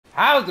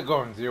How's it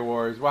going, Zero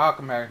Warriors?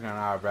 Welcome back to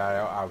another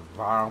video.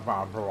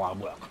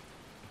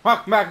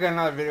 Welcome back to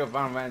another video of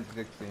Final Fantasy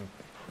 16.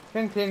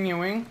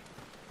 Continuing.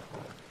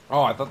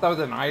 Oh, I thought that was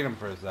an item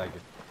for a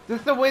second.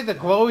 Just the way the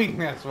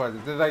glowiness was,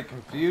 it just like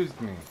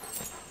confused me.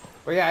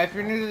 But yeah, if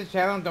you're new to the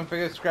channel, don't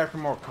forget to subscribe for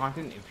more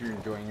content if you're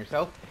enjoying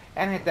yourself.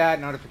 And hit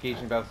that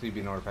notification bell so you'll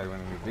be notified when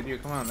a new video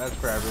comes out. That's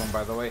for everyone,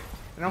 by the way.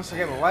 And don't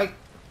forget to like.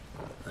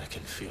 I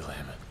can feel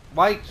him.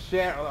 Like,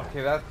 share.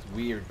 Okay, that's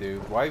weird,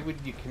 dude. Why would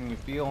you? Can you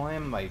feel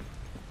him? Like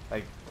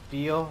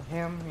feel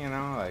him? You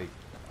know, like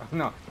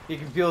no, you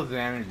can feel his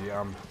energy.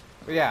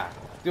 But yeah,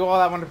 do all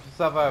that wonderful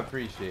stuff. I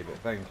appreciate it.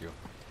 Thank you.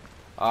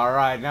 All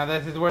right, now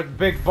this is where the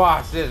big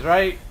boss is,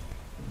 right?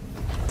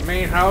 The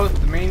main house,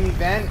 the main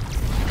event,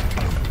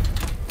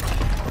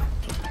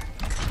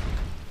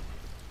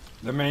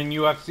 the main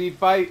UFC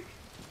fight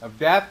of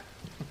death.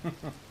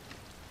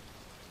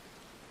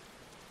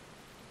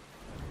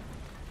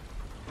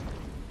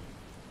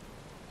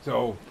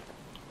 So,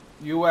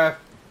 UFCD.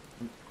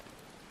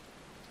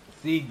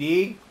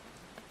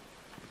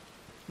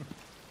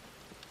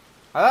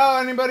 Hello,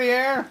 anybody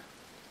here?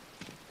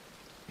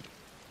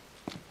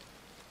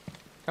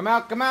 Come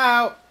out, come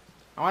out.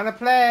 I want to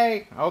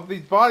play. I hope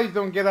these bodies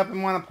don't get up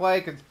and want to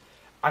play, because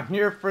I'm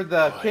here for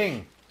the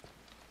king.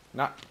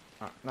 Not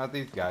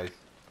these guys.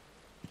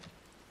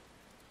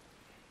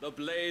 The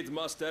blade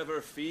must ever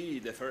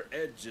feed if her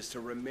edge is to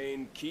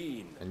remain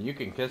keen. And you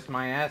can kiss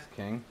my ass,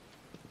 king.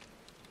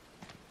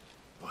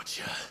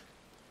 Butcher.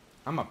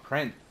 I'm a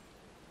prince.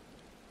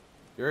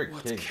 You're a king.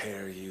 What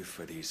care you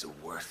for these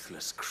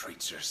worthless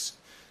creatures?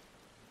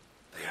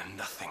 They are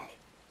nothing.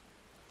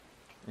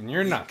 And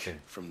you're nothing.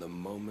 From the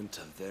moment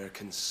of their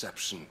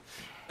conception,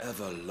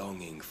 ever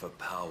longing for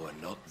power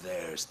not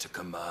theirs to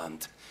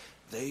command,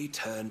 they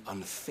turn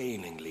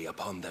unfailingly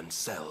upon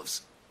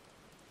themselves.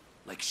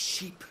 Like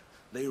sheep,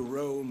 they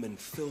roam in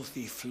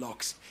filthy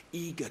flocks,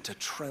 eager to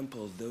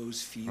trample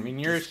those few. I mean,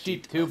 you're a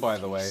sheep too, by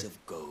the way.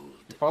 Of gold.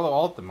 You follow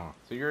Ultima,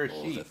 so you're a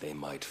Or sheep. that they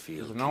might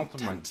feel There's an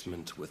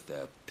contentment with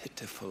their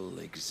pitiful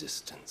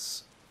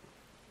existence.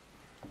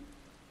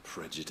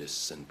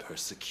 Prejudice and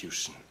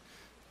persecution,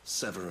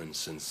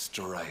 severance and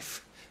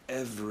strife,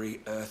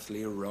 every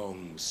earthly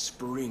wrong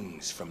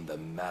springs from the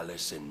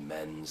malice in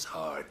men's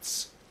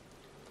hearts.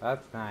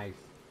 That's nice.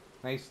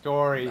 Nice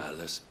story.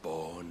 Malice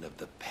born of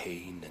the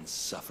pain and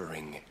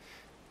suffering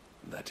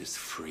that is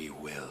free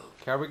will.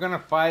 Okay, are we gonna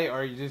fight, or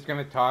are you just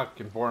gonna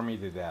talk and bore me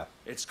to death?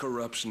 Its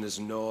corruption is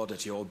gnawed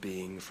at your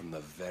being from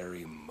the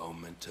very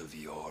moment of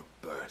your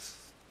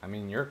birth. I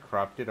mean, you're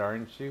corrupted,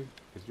 aren't you?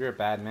 Because you're a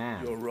bad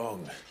man. You're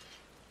wrong.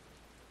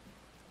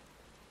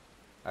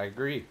 I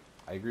agree.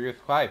 I agree with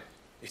Clive.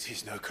 It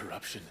is no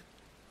corruption.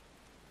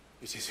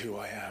 It is who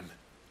I am.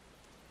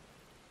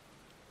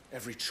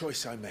 Every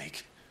choice I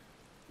make,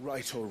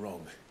 right or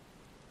wrong,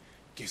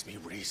 gives me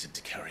reason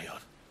to carry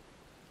on.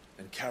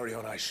 And carry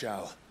on I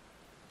shall.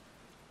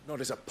 Not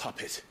as a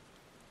puppet,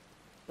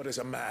 but as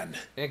a man.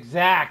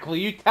 Exactly.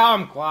 You tell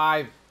him,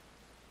 Clive.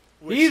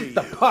 He's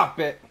the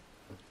puppet.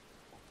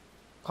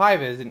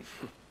 Clive isn't.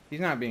 He's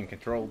not being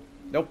controlled.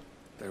 Nope.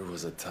 There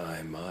was a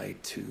time I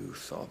too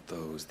thought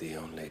those the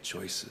only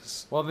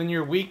choices. Well, then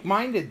you're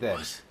weak-minded then.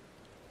 What?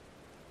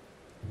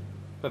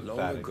 Long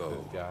Pathetic,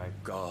 ago, this guy.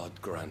 God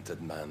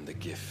granted man the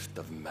gift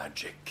of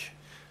magic.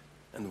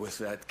 And with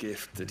that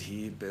gift did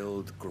he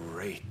build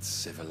great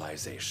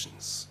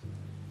civilizations.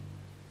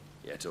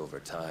 Yet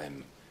over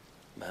time,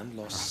 man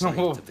lost sight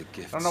of the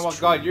gift. I don't know what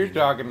God you're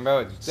talking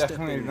about. It's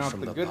definitely not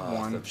the good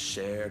one. Of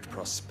shared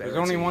prosperity.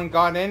 There's only one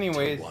God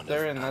anyways, one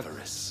there, of and that's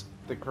avarice.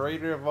 the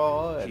creator of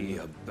all, He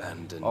and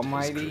abandoned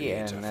Almighty, his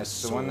creator and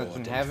that's for the one that's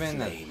in sword heaven,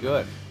 and that's flame,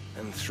 good.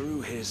 And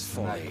through his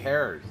And folly, that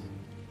cares.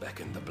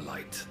 beckoned the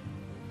Blight.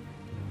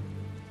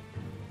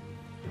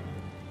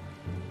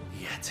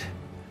 Yet,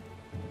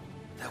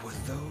 there were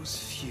those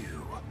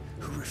few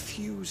who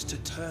refused to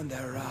turn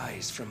their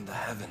eyes from the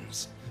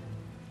heavens,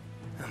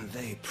 and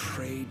they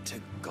prayed to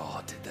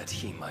God that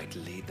he might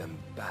lead them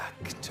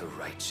back to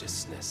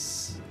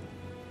righteousness.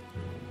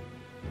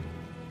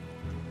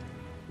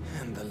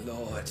 And the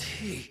Lord,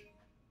 he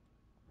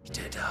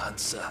did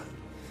answer.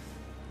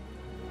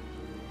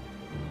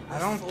 I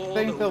don't For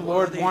think the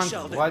Lord worthy wants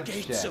shall the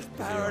bloodshed. gates to of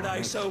be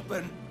paradise honest.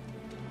 open.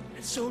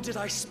 And so did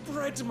I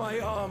spread my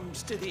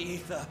arms to the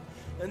ether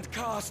and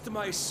cast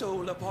my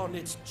soul upon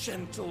its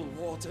gentle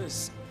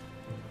waters.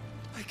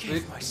 I gave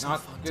These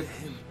myself not unto good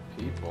him.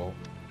 people.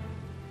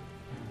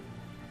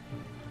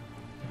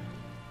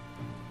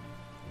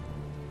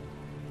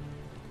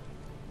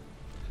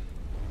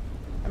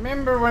 I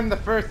remember when the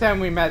first time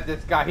we met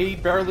this guy, he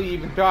barely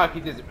even talked.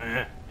 He just,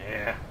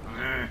 yeah.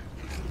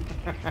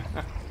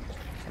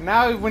 And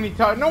now when he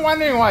talked, no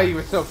wonder why he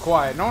was so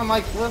quiet. No one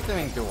likes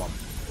listening to him.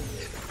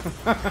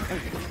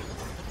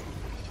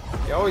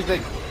 He always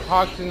like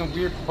talks in a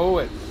weird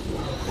poet.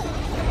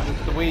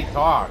 Just the way he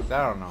talks.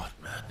 I don't know. What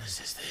madness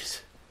is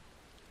this?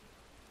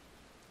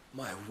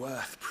 My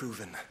worth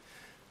proven,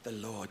 the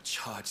Lord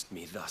charged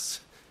me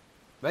thus.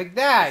 Like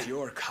that. If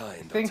your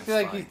kind are Thinks to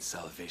like find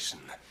salvation,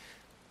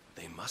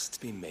 they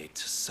must be made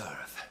to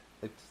serve.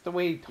 It's the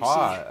way he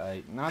talks.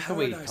 Like, not the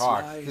way he Paradise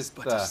talks. lies Just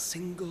but a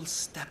single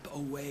step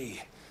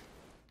away.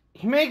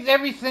 he makes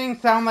everything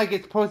sound like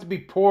it's supposed to be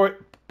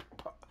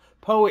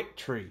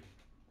poetry.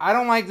 I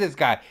don't like this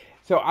guy,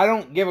 so I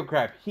don't give a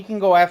crap. He can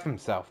go F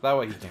himself. That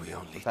way he can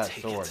with that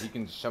sword. He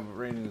can shove it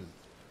right in his...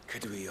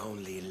 Could we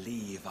only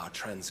leave our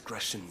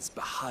transgressions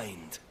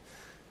behind?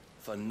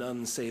 For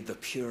none save the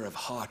pure of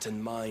heart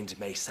and mind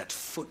may set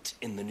foot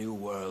in the new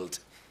world.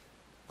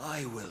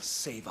 I will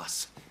save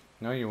us.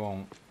 No, you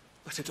won't.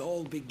 But it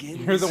all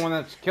begins... You're the one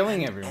that's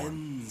killing and everyone.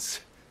 Ends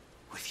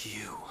with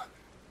you.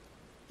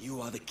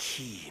 You are the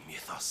key,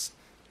 Mythos.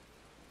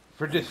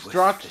 For And with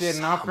destruction, this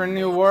not for a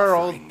new humble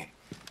world. offering,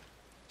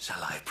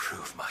 shall I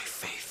prove my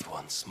faith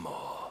once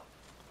more?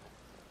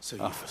 So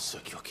you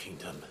forsook your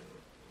kingdom.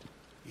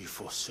 You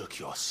forsook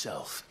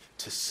yourself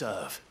to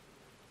serve.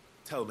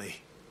 Tell me,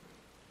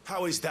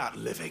 how is that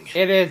living?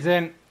 It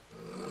isn't.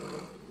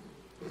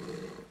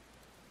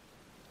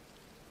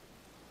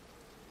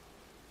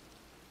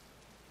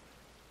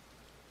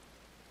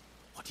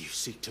 What you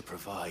seek to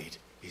provide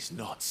is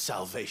not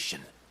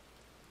salvation.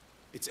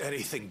 It's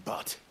anything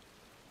but.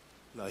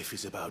 Life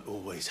is about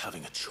always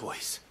having a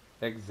choice.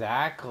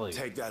 Exactly.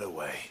 Take that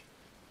away,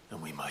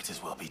 and we might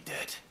as well be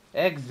dead.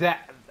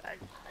 Exact.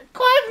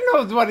 Clive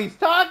knows what he's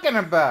talking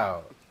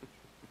about.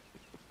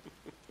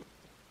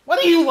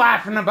 What are you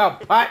laughing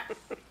about, Putt?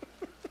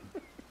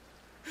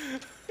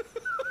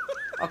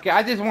 Okay,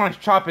 I just want to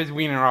chop his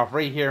wiener off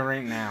right here,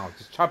 right now.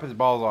 Just chop his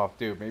balls off,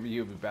 too. Maybe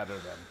he'll be better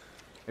then.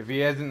 If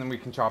he isn't, then we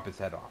can chop his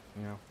head off,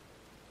 you know?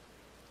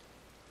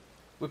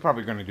 We're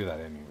probably going to do that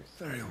anyways.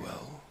 Very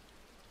well.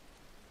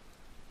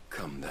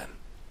 Come then.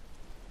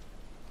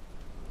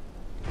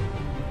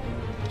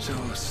 Show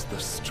us the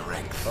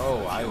strength Oh,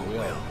 of I your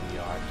will,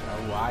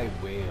 Biatch. Oh, I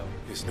will.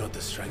 It's not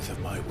the strength of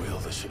my will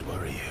that should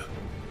worry you,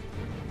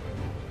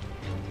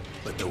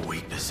 but the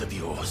weakness of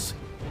yours.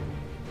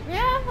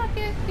 Yeah, I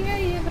guess, yeah,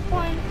 you have a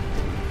point.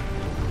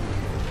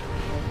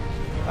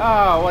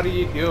 Oh, what are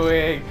you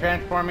doing?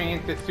 Transforming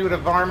into a suit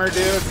of armor,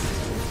 dude?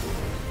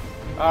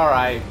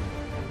 Alright.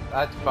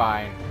 That's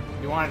fine.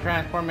 You want to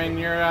transform in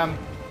your,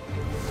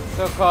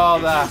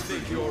 so-called,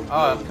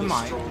 oh, come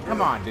on.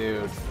 Come on,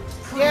 dude.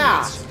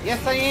 Yeah,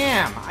 yes I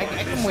am. I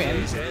can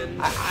win.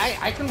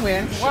 I can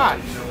win.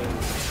 Watch.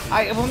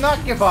 I will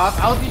not give up.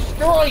 I'll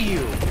destroy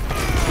you.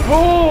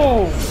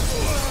 Boom!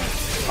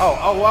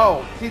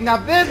 Oh. See, now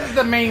this is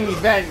the main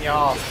event,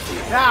 y'all.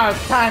 Now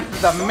it's time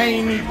for the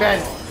main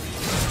event.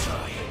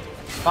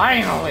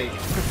 Finally.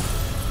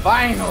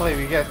 Finally,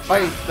 we get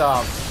fight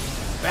some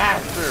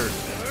bastard.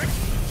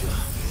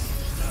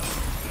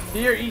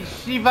 Here, eat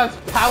Shiva's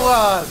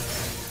powers.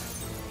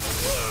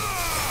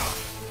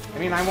 I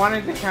mean, I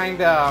wanted to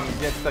kind of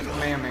get the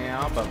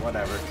Kamehameha, but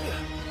whatever.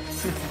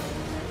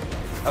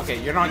 Okay,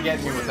 you're not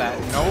getting me with that.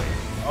 Nope.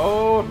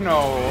 Oh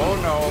no.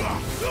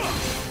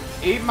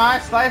 Eat my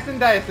slice and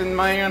dicing,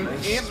 man.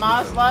 Eat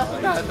my slice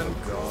and dicing.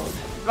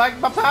 Like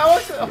my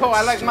powers? Oh,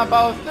 I like my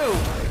powers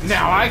too.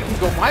 Now I can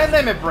go my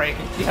limit break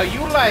and see how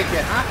you like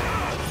it, huh?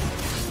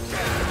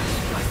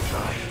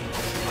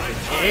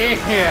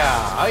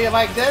 Yeah. Oh, you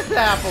like this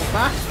apple,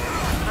 huh?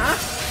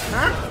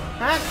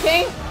 Huh,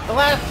 king? The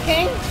last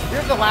king?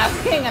 You're the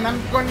last king, and I'm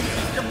going to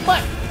kick your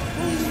butt.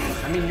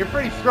 I mean, you're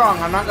pretty strong,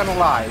 I'm not gonna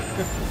lie.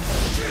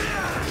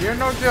 You're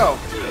no joke.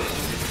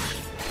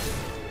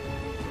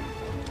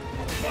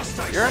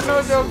 You're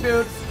no joke,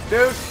 dude.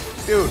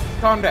 Dude,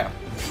 calm down.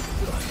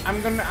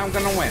 I'm gonna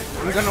win.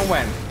 I'm gonna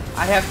win.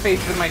 I have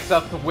faith in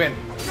myself to win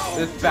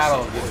this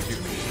battle against you.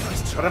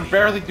 But I'm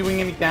barely doing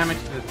any damage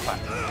to this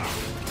fight.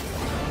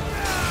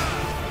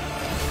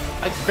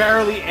 Like,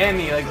 barely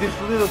any. Like, this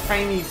little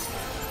tiny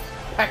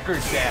pecker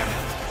damage.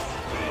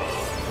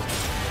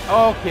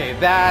 Okay,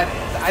 that...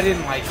 I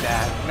didn't like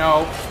that.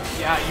 No.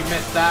 Yeah, you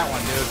missed that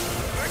one, dude.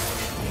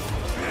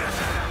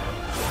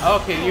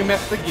 Okay, you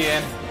missed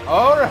again.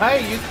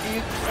 Alright, you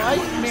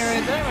sliced me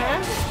right there,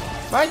 man.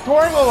 My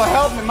Torgo will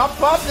help me. My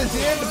pup is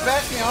here to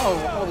back me. Oh,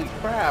 holy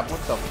crap.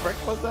 What the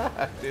frick was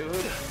that,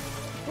 dude?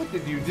 What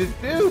did you just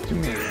do to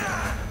me?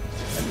 I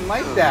didn't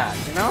like that,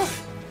 you know?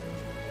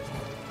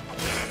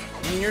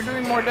 I mean, you're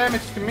doing more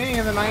damage to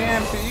me than I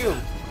am to you.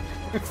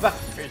 That's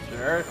for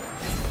sure.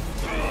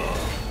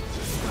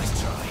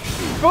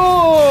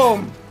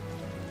 Boom!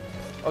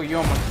 Oh, you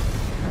almost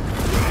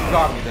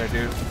got me there,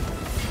 dude.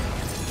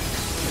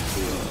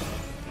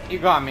 You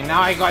got me.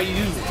 Now I got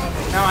you.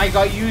 Now I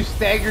got you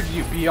staggered,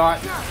 you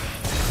biatch.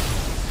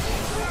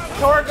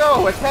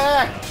 Torgo,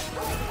 attack!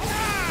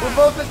 We'll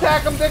both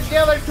attack them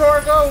together,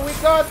 Torgo. We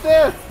got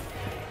this.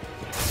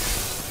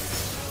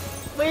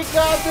 We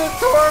got this,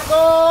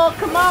 Torgo.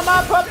 Come on,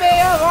 my puppy.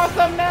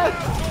 Awesomeness.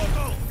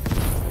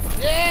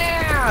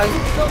 Yeah!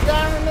 He's still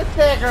down in the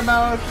stagger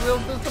mode. We'll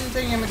do some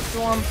damage to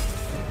him.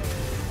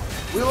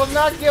 We will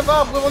not give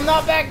up. We will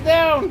not back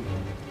down.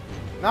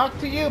 Not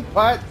to you,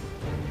 Putt.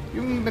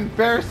 You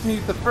embarrassed me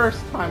the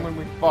first time when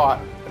we fought.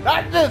 But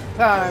not this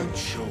time. God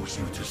chose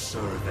you to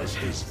serve as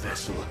his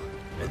vessel,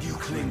 and you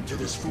cling to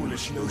this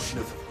foolish notion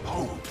of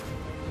hope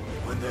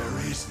when there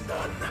is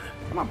none.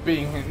 I'm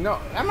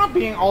not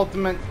being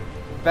ultimate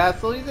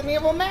vassal. He's an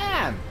evil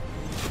man.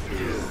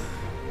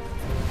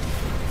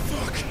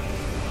 Fuck.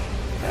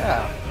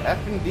 Yeah,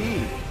 F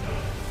indeed.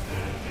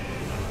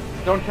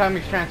 Don't tell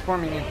me he's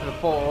transforming into the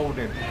full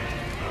Odin.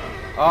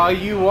 Oh,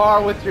 you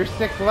are with your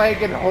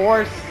six-legged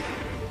horse.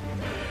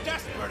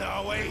 Desperate,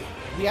 are we?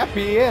 Yep,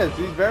 he is.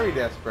 He's very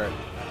desperate.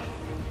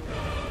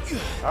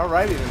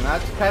 Alrighty then,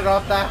 let's cut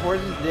off that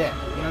horse's dick.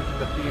 No,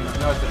 it's a female.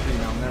 No, it's a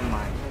female. Never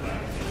mind.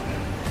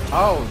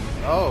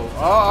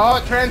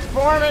 Oh,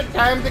 transform it!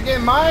 Time to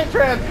get my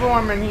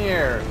transforming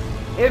here!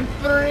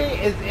 Infantry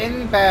is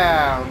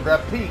inbound.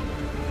 Repeat.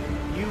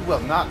 You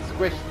will not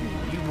squish me.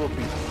 You will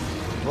be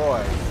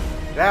destroyed.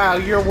 Now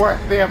you're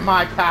worthy of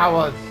my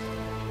powers.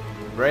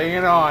 Bring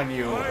it on,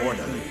 you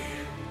orderly.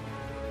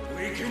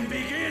 We can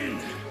begin.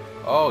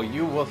 Oh,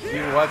 you will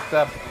see what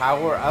the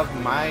power of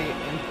my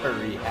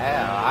infantry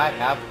have. I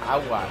have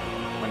power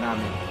when I'm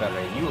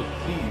infantry. You will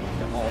see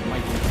the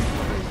almighty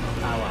infantry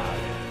power.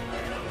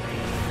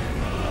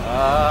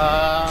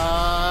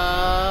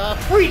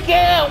 Freak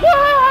out!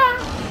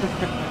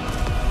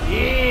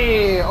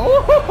 Yeah!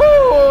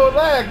 Oh,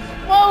 the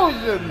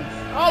explosions!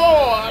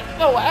 Oh, it's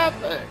so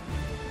epic!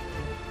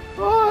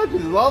 Oh, I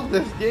just love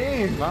this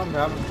game. I'm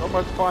having so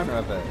much fun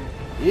with it.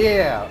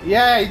 Yeah,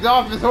 he's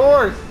off his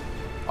horse!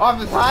 Off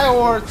his high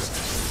horse!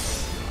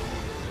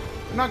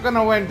 You're not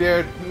gonna win,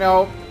 dude.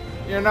 Nope.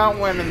 You're not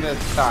winning this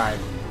time.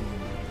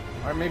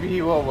 Or maybe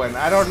he will win.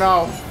 I don't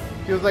know.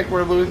 Feels like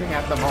we're losing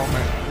at the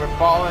moment. We're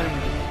falling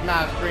and just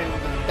smashed straight into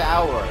the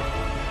tower.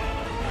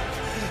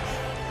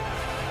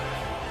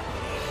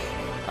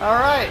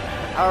 Alright,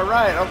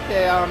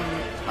 okay,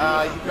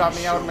 you got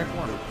me out of my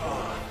corner.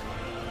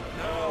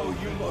 Now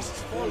you must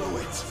follow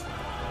it.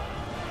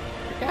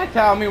 You can't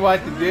tell me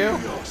what to do.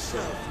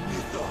 Yourself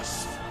with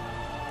us.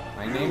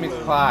 My name is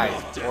Clive,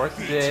 or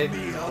Sid,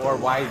 or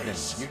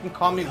Wyden. You can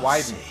call me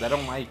Wyden, because I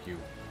don't like you.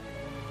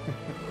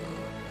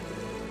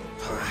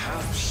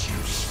 Perhaps you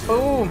should.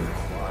 Boom!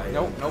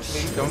 Nope,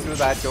 please, don't do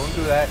that, don't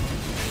do that.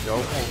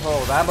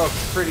 Oh, that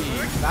looks pretty,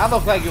 that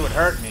looks like it would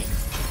hurt me.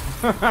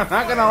 I'm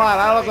not gonna lie,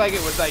 that looks like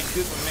it would like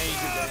do some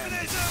major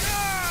damage.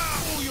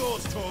 All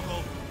yours,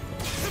 Torgal.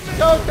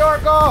 Go,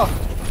 Torgal!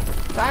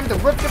 Time to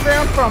rip the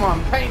ground from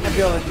him, paint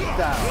ability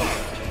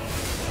style.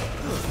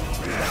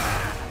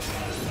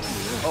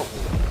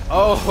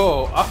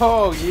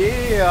 Oh,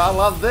 yeah, I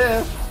love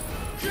this.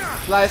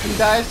 Slice and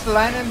dice,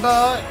 lightning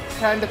bolt.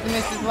 Trying to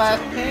finish this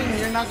last king.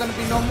 You're not gonna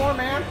be no more,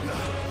 man.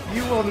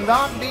 You will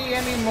not be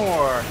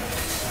anymore.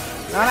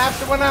 Not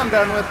after when I'm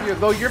done with you,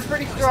 though you're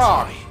pretty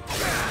strong.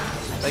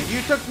 Like,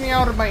 you took me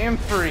out of my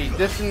infantry,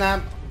 just in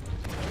that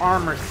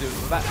armor suit.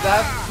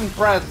 That's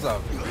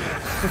impressive.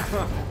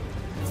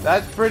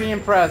 That's pretty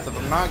impressive,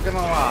 I'm not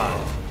gonna lie.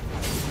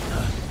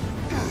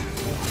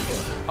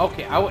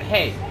 Okay,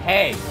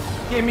 hey,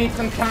 give me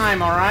some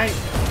time, alright?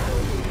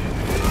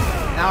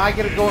 Now I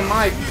gotta go in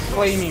my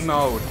flamey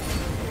mode.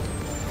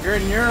 You're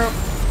in your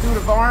suit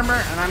of armor,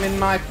 and I'm in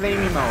my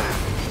flamey mode.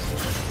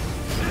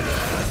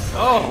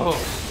 Oh!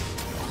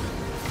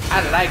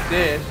 I like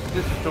this.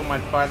 This is so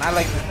much fun. I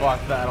like this boss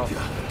battle.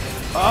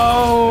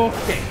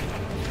 Okay.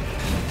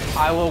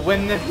 I will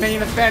win this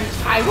main event.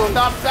 I will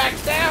not back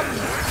down.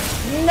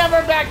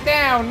 Never back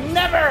down.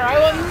 Never. I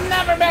will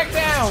never back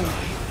down.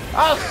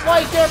 I'll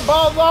slice your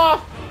balls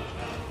off.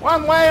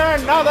 One way or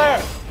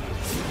another.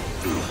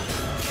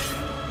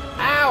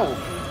 Ow.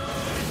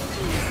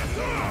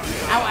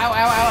 Ow.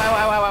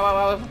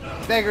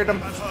 Staggered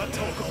him.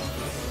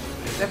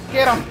 Let's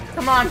get him.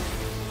 Come on.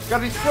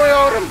 Gotta destroy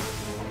Odin.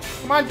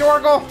 Come on,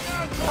 Dorgal.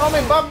 Help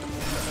me, bub.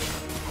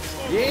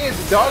 Yeah,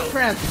 the dog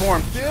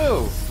transformed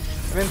too.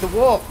 I mean, the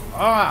wolf.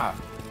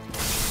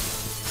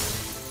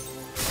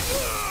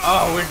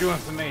 Oh, we're doing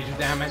some major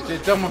damage.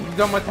 It's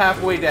almost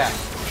halfway dead.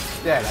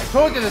 I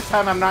told you this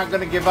time I'm not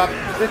gonna give up.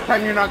 This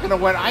time you're not gonna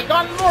win. I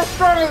got more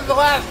stronger than the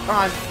last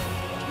time.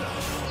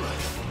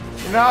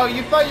 You know,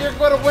 you thought you were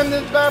gonna win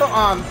this battle?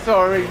 I'm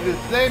sorry to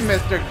say,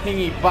 Mr.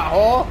 Kingy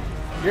Butthole.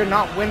 You're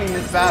not winning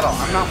this battle.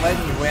 I'm not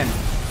letting you win.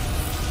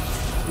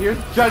 Here's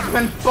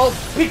Judgment Bolt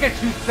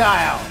Pikachu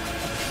style.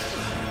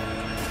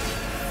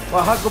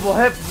 What Huggable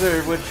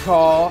Hipster would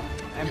call.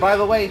 And by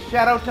the way,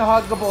 shout out to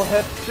Huggable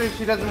Hipster.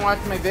 She doesn't watch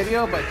my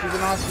video, but she's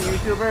an awesome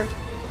YouTuber.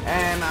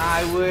 And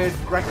I would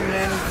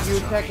recommend you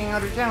checking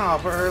out her channel. I'll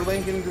put her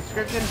link in the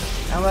description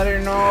and let her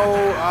know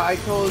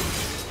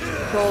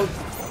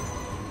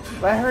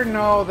let her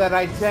know that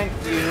I sent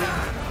you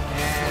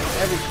and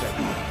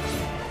everything.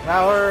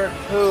 Tell her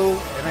who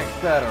and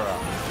etc.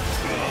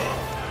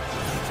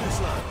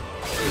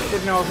 You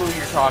should know who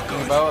you're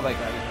talking about. Like,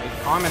 I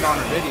comment on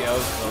her videos,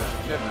 so you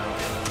should know.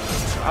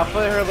 I'll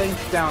put her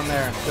links down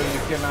there so you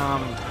can,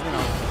 you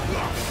know,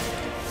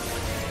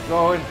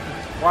 go and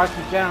watch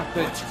the channel.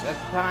 Because at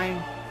the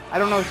time, I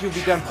don't know if she'll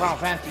be done Final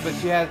Fantasy, but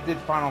she did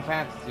Final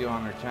Fantasy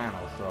on her channel.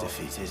 So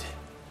Defeated.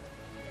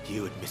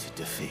 You admitted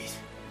defeat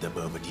the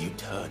moment you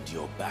turned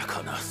your back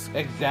on us.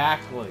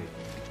 Exactly.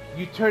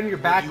 You turn your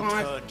back on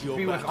us to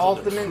be with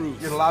Ultimate,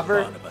 your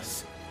lover.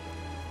 Barnabas.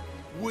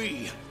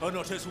 We are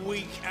not as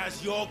weak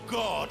as your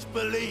god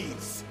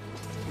believes.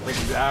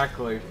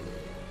 Exactly.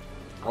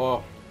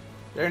 Oh.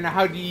 Then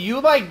how do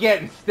you like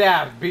getting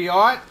stabbed,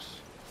 biatch?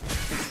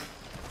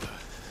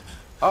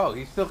 Oh,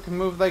 he still can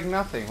move like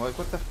nothing. Like,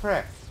 what the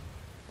frick?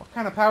 What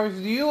kind of powers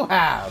do you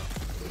have?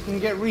 You can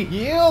get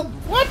re-healed?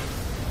 What?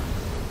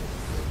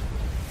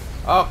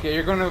 Okay,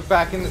 you're gonna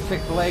back in the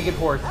six-legged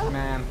horse,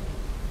 man.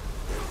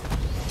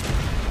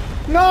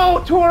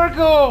 No,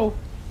 Torgo!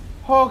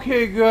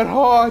 Okay, good.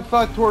 Oh, I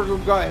thought Torgo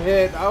got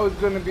hit. I was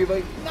gonna be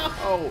like,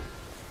 no!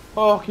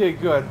 Okay,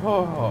 good.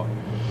 Oh.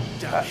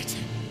 Damn it.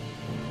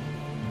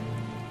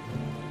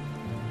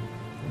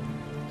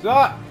 What's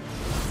up?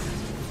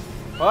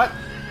 What?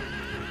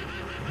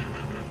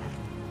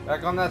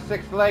 Back on that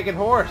six-legged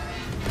horse.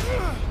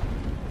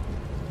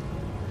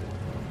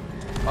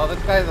 Oh,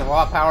 this guy's a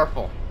lot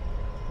powerful.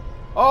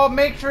 Oh,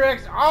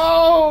 Matrix!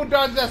 Oh,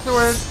 dodge that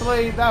sword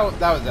blade. That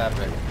was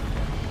epic.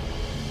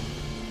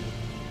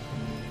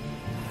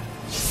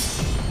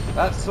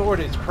 That sword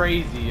is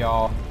crazy,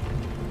 y'all.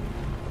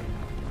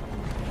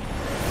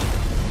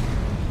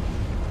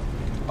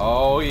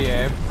 Oh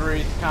yeah,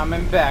 Ifrit's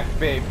coming back,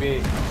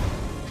 baby.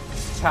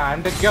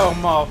 Time to go,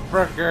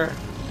 motherfucker.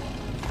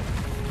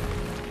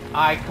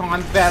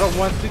 Eikon battle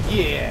once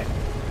again.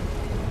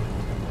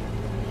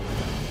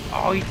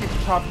 Oh, he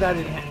just chopped that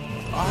in half.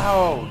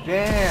 Oh,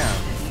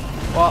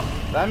 damn. Well,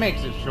 that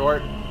makes it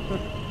short.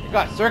 It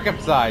got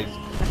circumcised.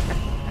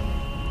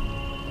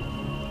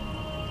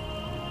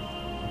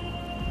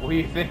 What do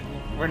you think?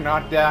 We're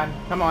not done.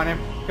 Come on,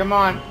 come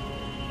on.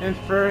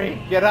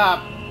 Ifrit, get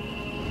up.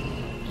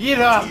 Get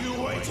up. What are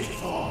you waiting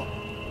for?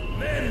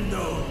 Men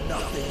know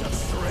nothing of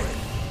strength.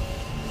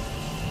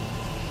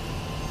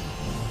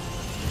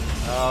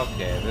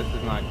 Okay, this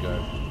is not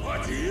good.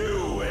 What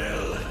you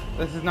will.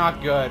 This is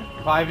not good.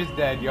 Clive is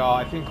dead, y'all.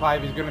 I think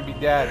Clive is gonna be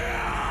dead.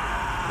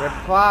 Rip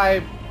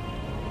Clive.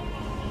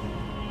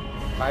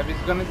 Clive is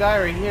gonna die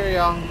right here,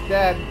 y'all. He's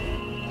dead.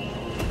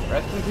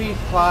 Rest in peace,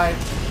 Clive.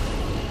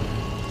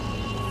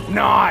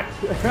 Not!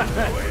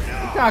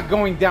 He's not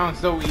going down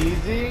so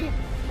easy.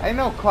 I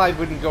know Clive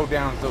wouldn't go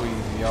down so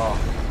easy, y'all.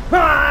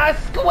 Ah,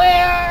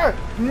 Square!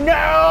 No!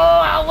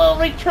 I will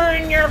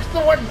return your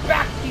sword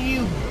back to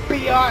you,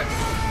 biatch!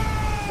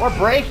 Or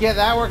break it,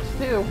 that works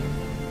too.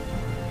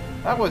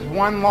 That was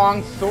one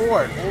long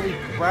sword. Holy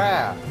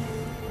crap.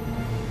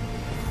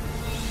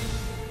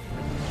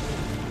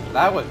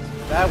 That was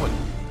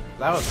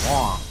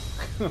long.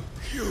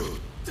 You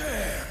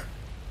dare!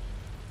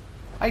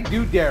 I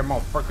do dare,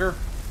 motherfucker.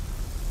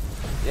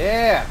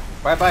 Yeah,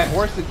 bye-bye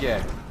horse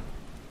again.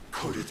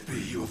 Could it be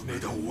you have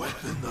made a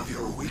weapon of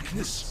your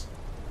weakness?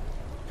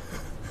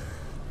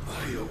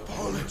 My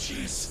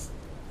apologies.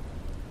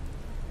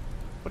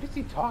 What is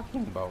he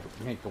talking about?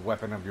 To make a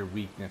weapon of your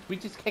weakness. We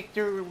just kicked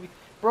your... We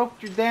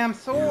broke your damn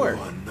sword.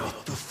 You are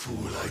not the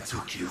fool I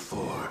took you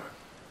for.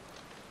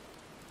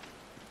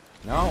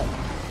 No.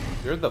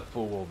 You're the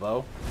fool,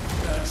 though.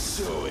 That's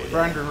so it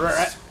For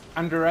is.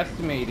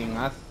 underestimating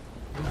us.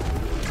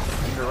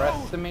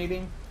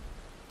 Underestimating?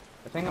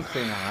 I think I'm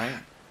saying that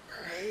right.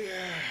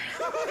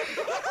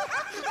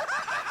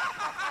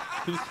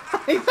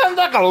 He sounds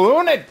like a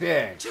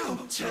lunatic!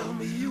 Don't tell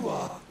me you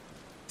are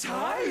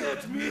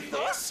tired,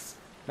 Mythos.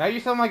 Now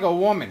you sound like a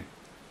woman.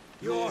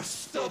 Your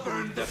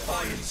stubborn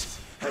defiance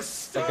has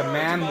stirred Like a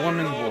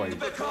man-woman my voice.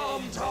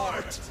 becalmed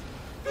heart,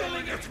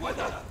 filling it with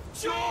a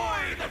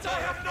joy that I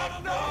have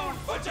not known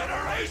for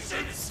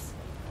generations.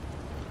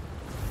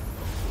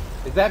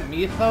 Is that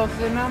Mythos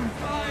in him?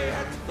 I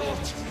had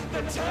thought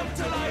the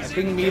tantalizing I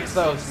think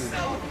Mythos is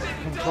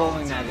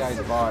controlling that guy's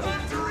body. a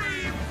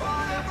dream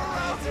forever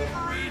out of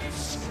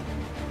reach.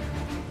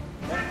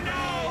 And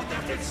now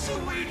that its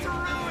sweet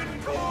ruin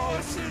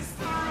courses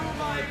through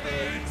my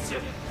veins,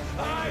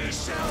 I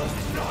shall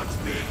not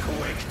be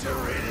quick to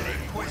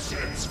relinquish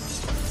it.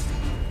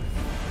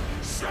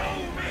 Show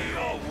me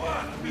your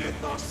work,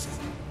 Mythos,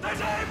 that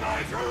I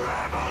might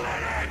revel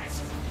in it.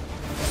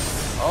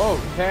 Oh,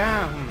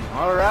 damn.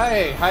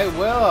 Alright, I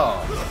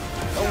will.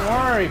 Don't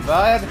worry,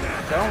 bud.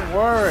 Don't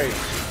worry.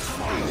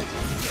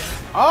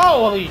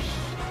 Oh, holy sh...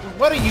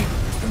 What are you...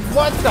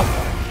 What the...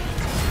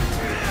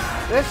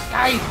 This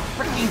guy's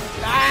freaking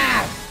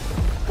fast.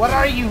 What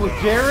are you,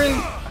 Darren?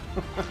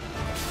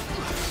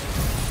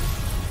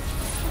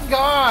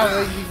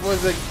 God, he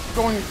was like,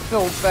 going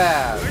so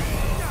fast.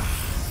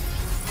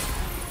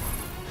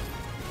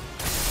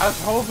 I was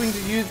hoping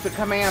to use the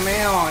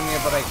Kamehameha on you,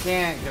 but I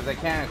can't because I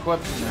can't equip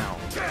it now.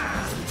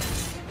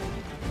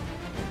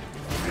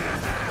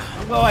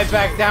 Will I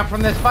back down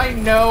from this fight?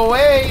 No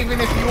way, even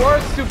if you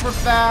are super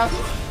fast.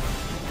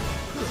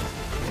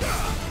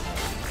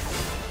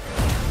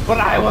 But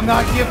I will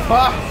not give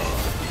up.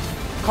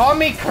 Call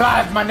me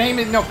Clive. My name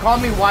is... No, call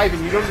me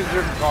Wyvern. You don't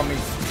deserve to call me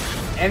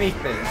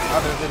anything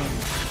other than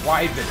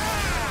Wyvern.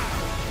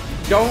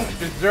 You don't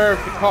deserve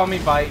to call me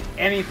by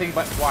anything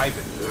but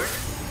Wyvern.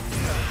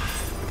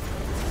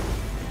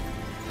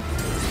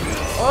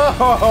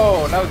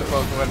 Oh, that was a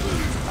close one.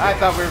 I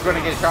thought we were going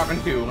to get shot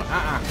in two.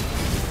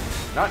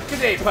 Not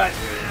today, but...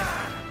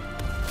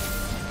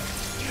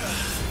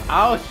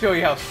 I'll show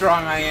you how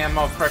strong I am,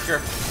 motherfucker.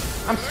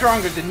 I'm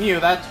stronger than you,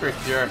 that's for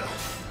sure.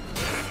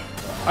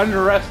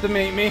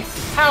 Underestimate me?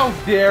 How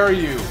dare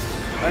you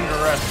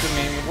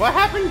underestimate me? What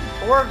happened to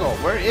Torgal?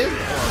 Where is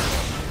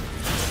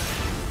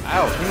Torgal?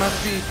 Ow, he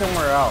must be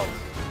somewhere else.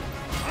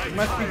 He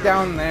must be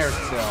down there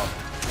still.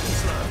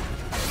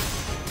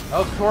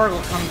 Oh,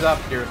 Torgal comes up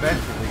here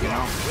eventually, you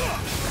know.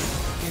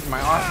 He's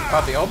my awesome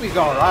puppy. I hope he's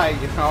alright,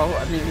 you know.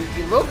 I mean,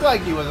 he looked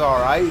like he was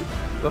alright,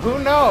 but who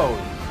knows?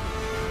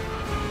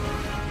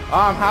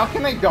 How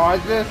can I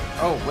dodge this?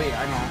 Oh, wait,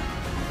 I know.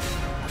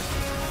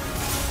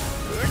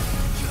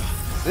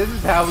 This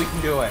is how we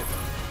can do it.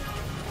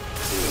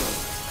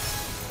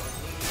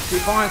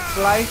 Keep on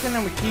slicing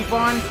and we keep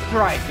on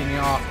striking,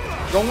 y'all.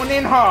 Going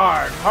in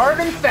hard, hard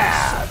and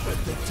fast.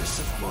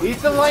 Eat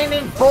the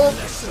lightning bolt.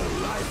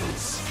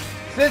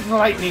 This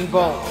lightning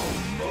bolt.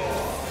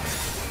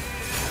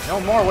 No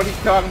more. What are you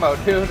talking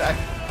about, dude? Ow.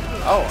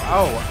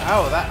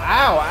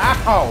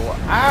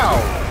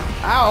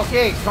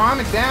 Okay, calm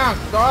it down.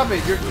 Stop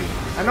it.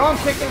 I know I'm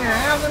kicking your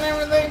ass and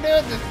everything,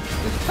 dude.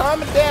 Just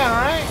calm it down,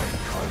 alright?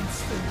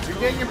 You're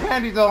getting your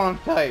panties all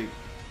untight.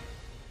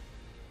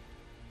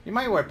 He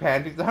might wear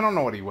panties. I don't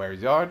know what he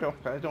wears, y'all.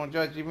 I don't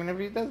judge even if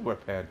he does wear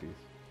panties.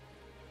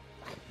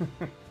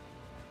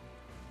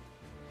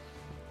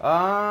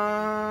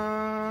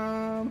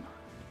 I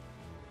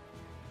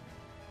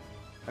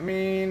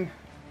mean,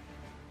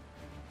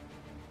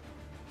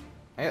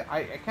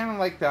 I kind of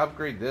like to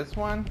upgrade this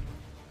one,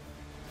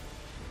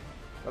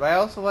 but I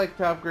also like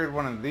to upgrade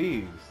one of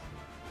these.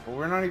 But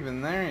we're not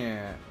even there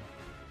yet.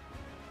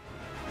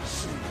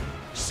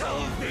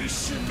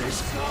 Salvation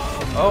is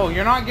come. Oh,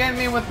 you're not getting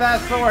me with that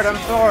sword. I'm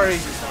sorry.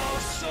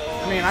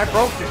 I mean, I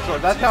broke your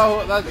sword. That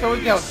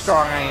shows you how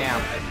strong I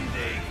am.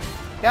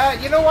 Yeah,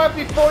 you know what?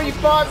 Before you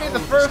fought me the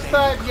first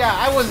time, yeah,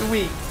 I was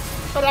weak.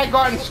 But I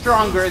gotten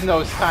stronger in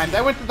those times.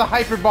 I went to the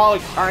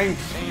hyperbolic time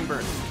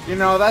chamber. You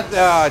know, that's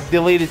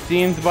deleted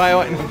scenes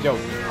bio. No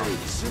joke.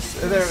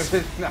 There was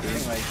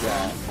nothing like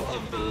that.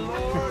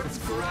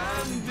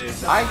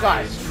 I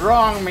got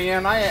strong,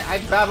 man. I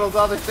battled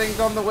other things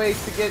on the way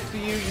to get to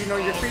you. You know,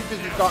 your creatures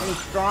have gotten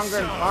stronger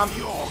and pumped.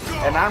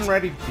 And I'm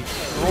ready to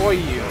destroy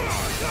you.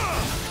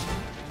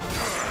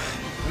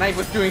 And I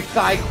was doing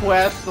side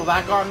quests, so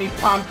that got me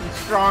pumped and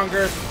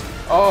stronger.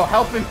 Oh,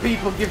 helping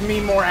people give me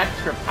more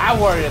extra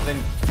power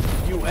than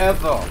you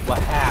ever will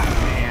have,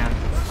 man.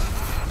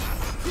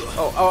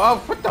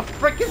 Oh, what the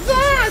frick is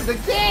that? The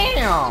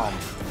damn!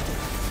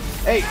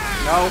 Hey,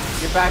 no,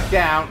 get back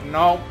down.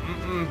 No,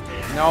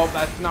 no,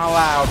 that's not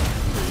allowed.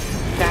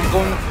 You can't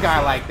go in the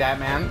sky like that,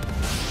 man.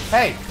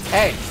 Hey,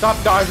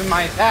 stop dodging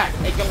my attack.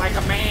 Take it like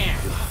a man.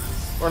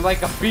 Or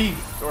like a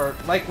beast. Or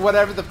like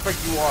whatever the frick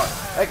you are.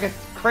 Like a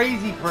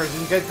crazy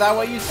person, because that's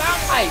what you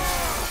sound like.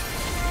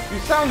 You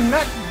sound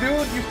nuts,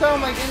 dude. You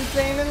sound like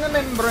insane in the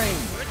membrane.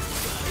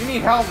 You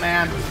need help,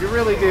 man. You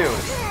really do.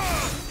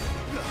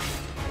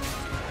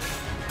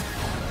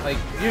 Like,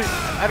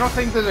 I don't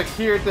think there's a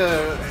cure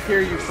to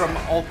cure you from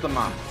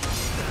Ultima.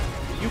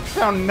 You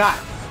sound nuts.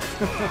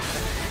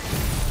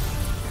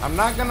 I'm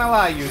not gonna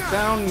lie, you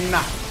sound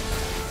nuts.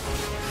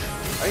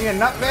 Are you a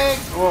nutbag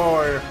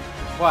or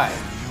what?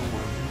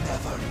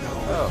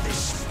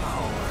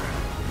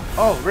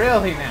 Oh,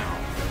 really now?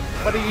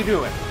 What are you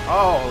doing?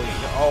 Oh,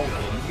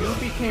 you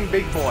became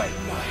big boy.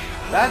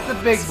 That's a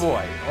big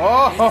boy.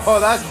 Oh,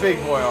 that's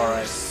big boy,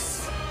 alright.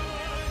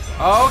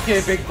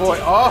 Okay, big boy.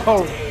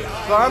 Oh,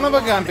 son of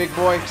a gun, big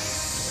boy.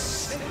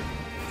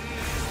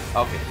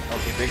 Okay,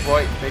 big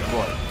boy.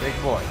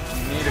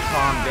 You need to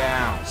calm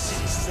down.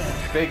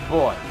 Big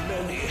boy.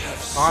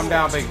 Calm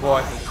down, big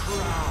boy.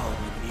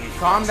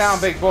 Calm down,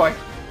 big boy.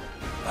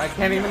 I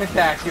can't even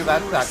attack you,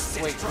 that sucks.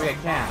 Wait, I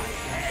can't.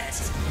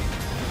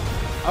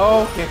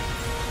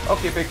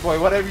 Okay, big boy,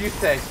 whatever you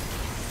say.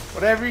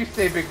 Whatever you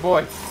say, big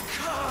boy.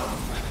 I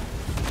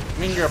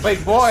mean, you're a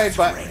big boy,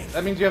 but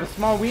that means you have a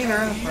small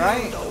wiener,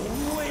 right?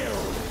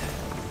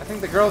 I think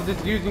the girl's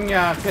just using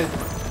you, because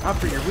not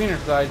for your wiener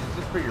size, it's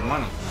just for your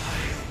money.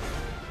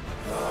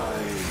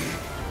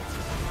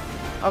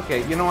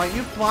 Okay, you know what?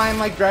 You flying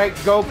like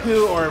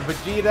Goku or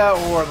Vegeta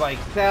or like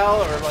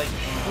Cell or like...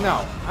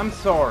 No, I'm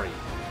sorry.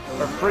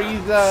 Or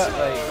Frieza,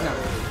 like, no.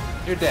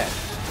 You're dead.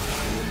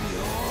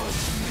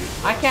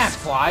 I can't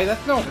fly,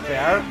 that's no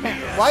fair.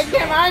 Why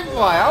can't I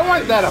fly? I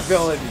want that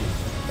ability.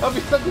 That'll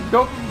be such a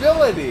dope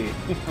ability.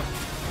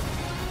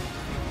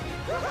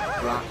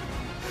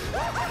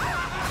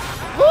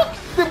 Look!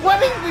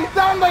 What is he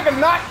sound like a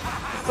nut?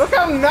 Look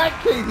how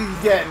nutcase he's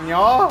getting,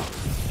 y'all.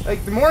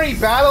 Like, the more he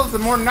battles, the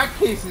more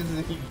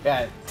nutcases he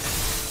gets.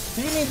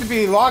 He needs to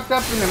be locked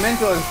up in a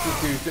mental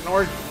institution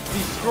or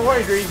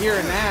destroyed right here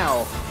and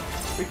now.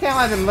 We can't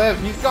let him live.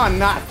 He's gone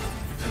nuts.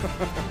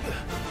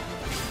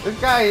 This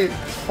guy is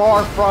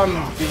far from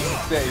being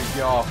safe,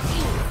 y'all.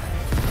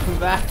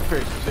 That's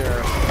for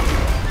sure.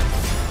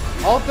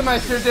 Ultima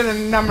sure did a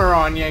number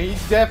on you. He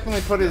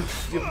definitely put his,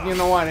 you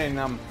know what, in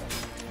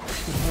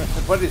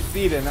put his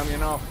seed in him, you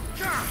know.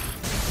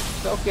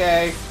 It's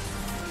okay.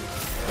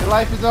 Your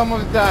life is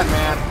almost done,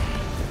 man.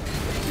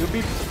 You'll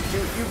be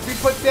You'll be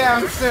put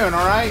down soon,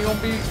 alright? You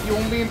won't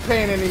be in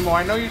pain anymore.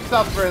 I know you're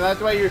suffering, that's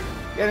why you're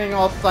getting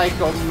all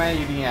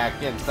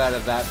psychomaniac inside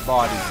of that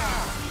body.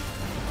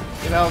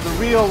 You know, the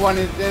real one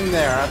is in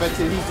there. I bet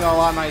you he's a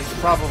lot nicer.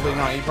 Probably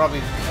not. He's probably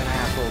an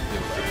asshole too.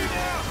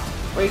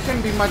 But he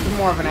couldn't be much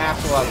more of an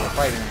asshole as we're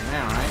fighting right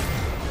now, right?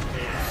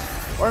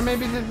 Or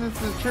maybe this is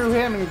the true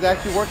him and he's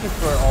actually working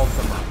for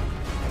Ultima.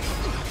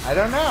 I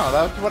don't know.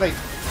 That's what it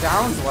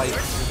sounds like.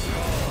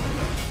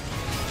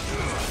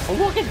 Oh,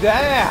 look at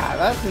that!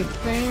 That's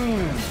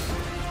insane!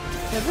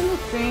 That's an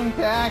insane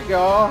attack,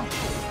 y'all!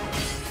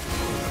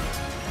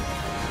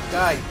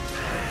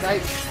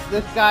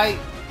 This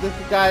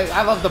guy,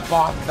 I love the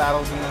boss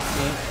battles in this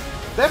game.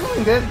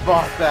 Definitely this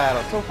boss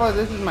battle. So far,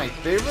 this is my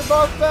favorite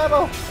boss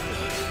battle.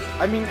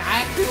 I mean,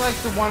 I actually like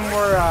the one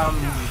where,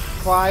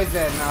 Clive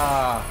and,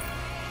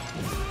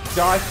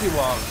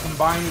 Joshua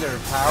combine their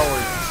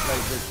powers,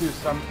 like the two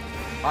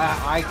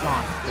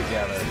Eikons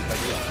together, like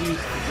they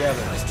fused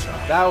together.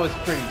 That was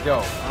pretty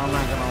dope, I'm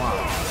not gonna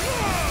lie.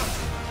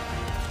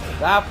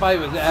 That fight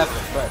was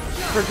epic, but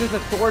for just a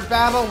sword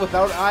battle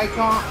without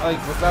Eikon, like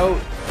without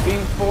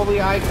being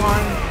fully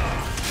Eikon,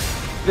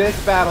 this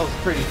battle's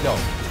pretty dope.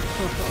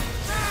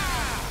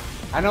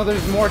 I know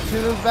there's more to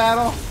this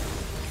battle.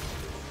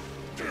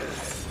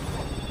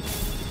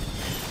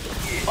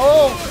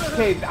 Oh,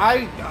 okay,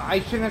 I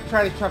shouldn't have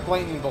tried to chuck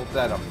lightning bolts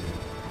at him.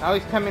 Now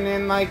he's coming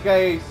in like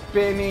a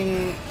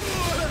spinning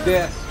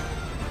disc.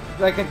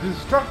 Like a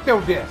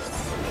destructo disc.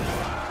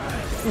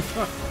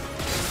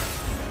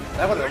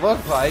 That's what it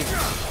looks like.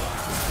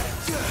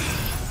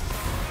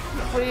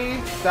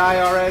 Please die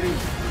already.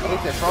 At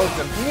least it froze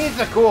him. He needs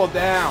to cool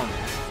down.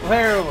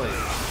 Clearly.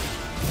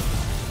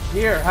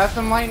 Here, have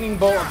some lightning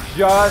bolt of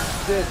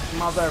justice,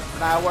 mother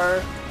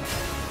flower.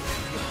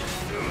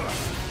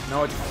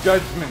 No, it's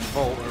judgment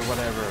bolt or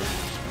whatever.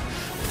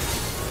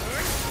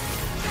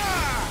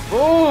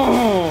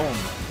 Boom!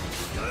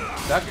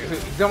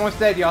 He's almost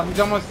dead, y'all. He's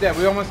almost dead.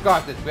 We almost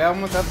got this. We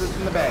almost have this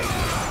in the bag.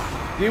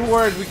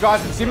 Z-Words, we got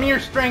this. Give me your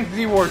strength,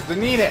 Z-Words. I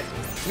need it.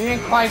 Me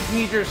and Clive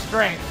need your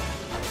strength.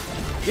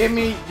 Give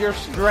me your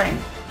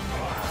strength.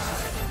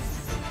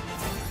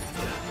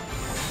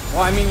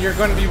 Well, I mean, you're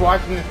going to be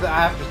watching this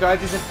after, so I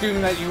just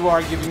assume that you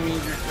are giving me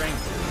your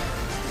strength.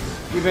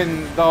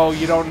 Even though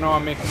you don't know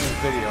I'm making this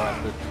video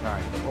at this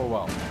time. Oh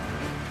well.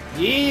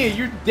 Yeah,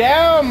 you're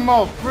down,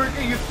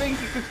 motherfucker. You think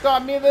you can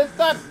stop me this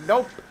time?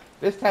 Nope.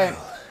 This time,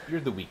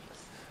 you're the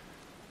weakest.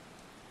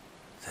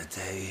 The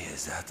day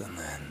is at an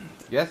end.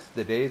 Yes,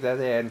 the day is at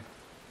the end.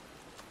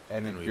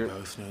 And we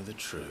both know the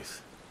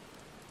truth.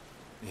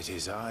 It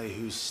is I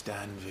who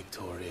stand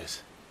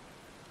victorious.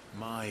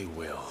 My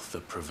will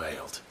that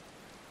prevailed.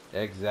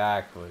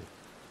 Exactly.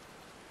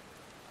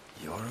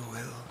 Your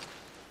will?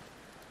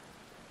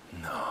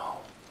 No.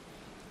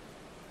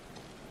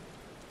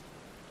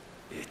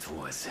 It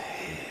was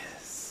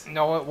his.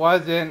 No, it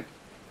wasn't.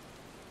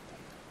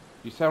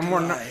 You sound more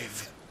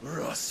Clive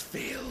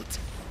Rosfield.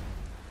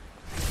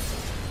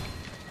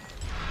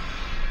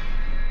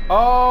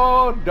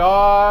 Oh,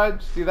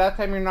 dodge. See, that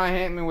time you're not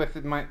hitting me with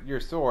your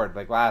sword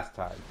like last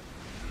time.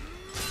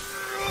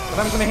 But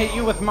I'm gonna hit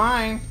you with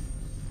mine.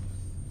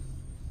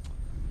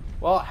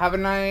 Well, have a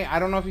nice... I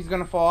don't know if he's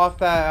gonna fall off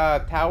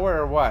that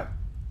tower or what.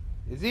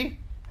 Is he?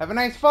 Have a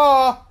nice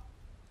fall.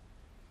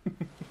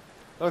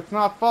 Well, it's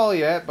not fall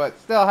yet, but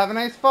still, have a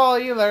nice fall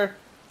either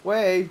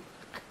way.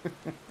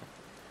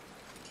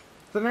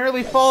 It's an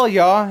early fall,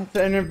 y'all. It's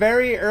a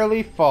very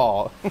early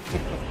fall.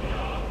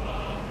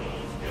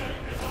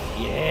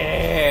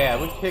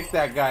 Yeah, we kicked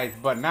that guy's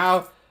butt.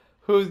 Now,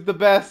 who's the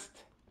best?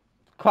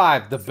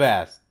 Clive the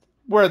best.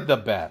 We're the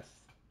best.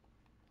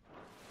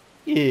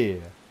 Yeah.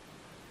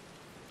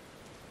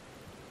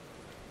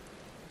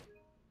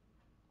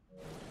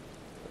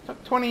 It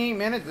took 28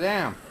 minutes,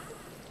 damn.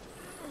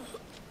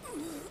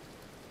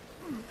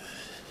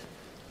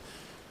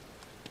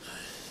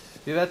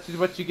 See, that's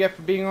what you get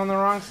for being on the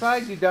wrong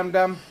side, you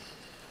dum-dum.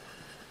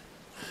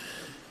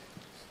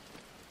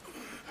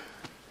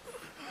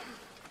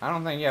 I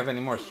don't think you have any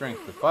more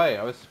strength to fight.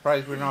 I was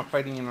surprised we're not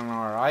fighting in on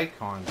our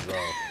Eikons,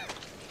 though.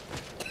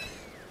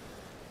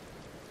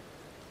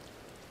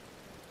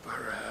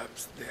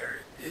 Perhaps there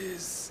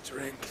is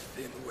strength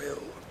in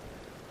will.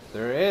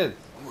 There is.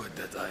 Would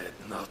that I had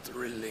not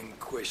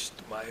relinquished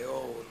my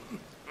own.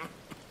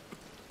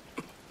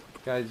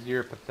 Guys,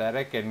 you're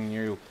pathetic, and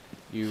you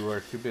were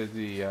too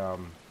busy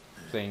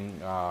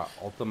saying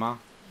Ultima.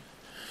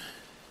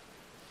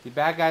 See,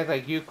 bad guys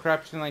like you,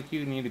 corruption like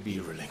you, need to be.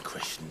 You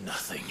relinquished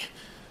nothing.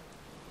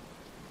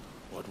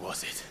 What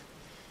was it,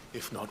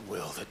 if not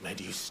will, that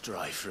made you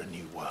strive for a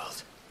new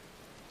world?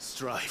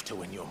 Strive to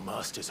win your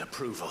master's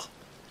approval.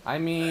 I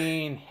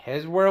mean,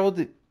 his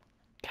world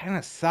kind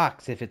of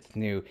sucks if it's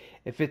new.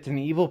 If it's an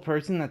evil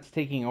person that's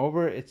taking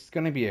over, it's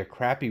going to be a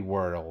crappy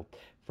world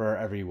for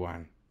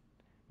everyone.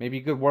 Maybe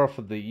a good world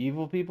for the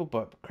evil people,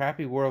 but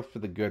crappy world for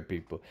the good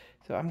people.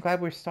 So I'm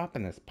glad we're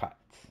stopping this putt.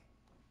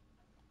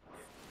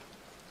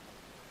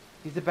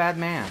 He's a bad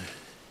man.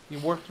 He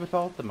worked with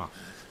Ultima.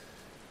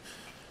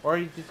 Or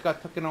he just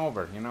got taken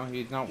over, you know?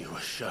 He's not... You were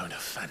shown a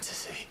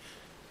fantasy,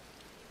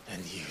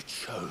 and you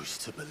chose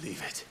to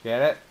believe it.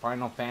 Get it?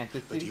 Final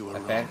Fantasy? But you were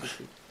wrong.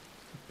 Fantasy?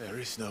 There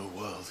is no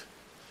world,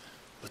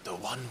 but the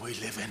one we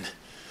live in.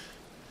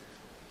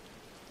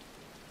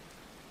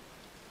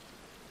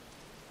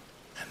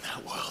 And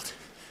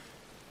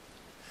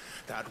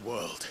that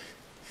world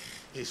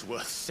is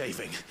worth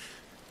saving.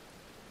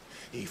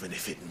 Even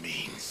if it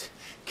means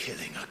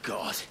killing a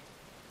god.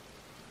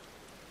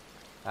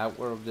 That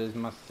world is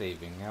must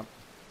saving, yep.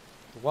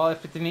 Well,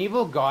 if it's an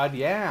evil god,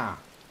 yeah.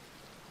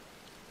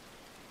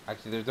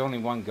 Actually, there's only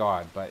one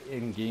god, but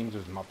in games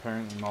there's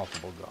apparently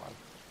multiple gods.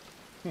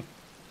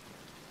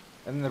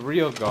 And the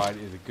real god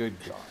is a good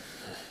god.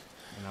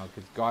 You know,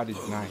 because God is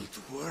nice.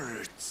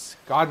 Words.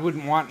 God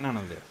wouldn't want none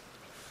of this.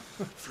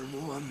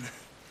 From one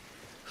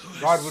who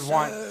God would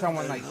want served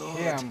someone the like Lord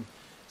him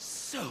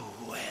so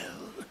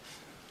well.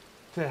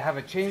 to have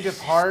a change of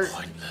heart,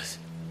 Pointless.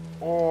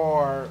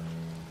 or,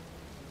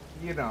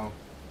 you know,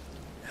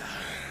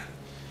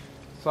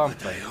 But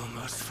something I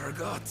almost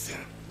forgot.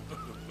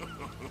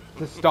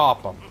 to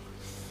stop him.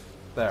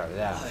 There,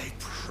 yeah. I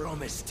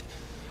promised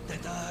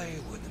that I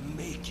would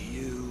make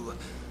you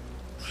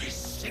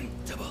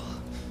presentable.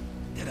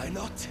 Did I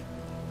not?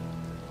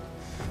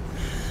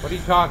 What are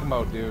you talking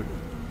about, dude?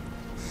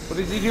 What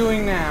is he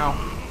doing now?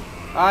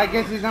 I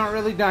guess he's not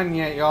really done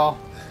yet, y'all.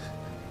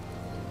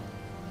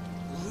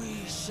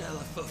 We shall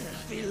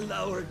fulfill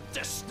our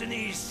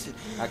destinies.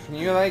 Can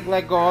you, like,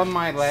 let go of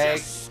my leg?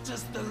 Just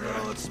as the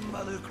Lord's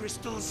mother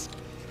crystals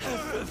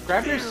have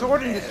Grab your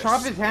sword and just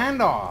chop his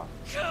hand off.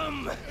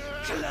 Come,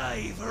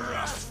 Clive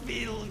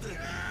Rosfield.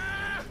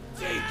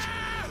 Take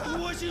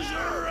what is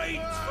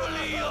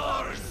rightfully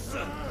yours.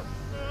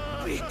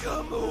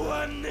 Become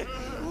one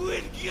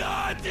with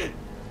God.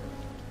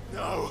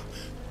 No.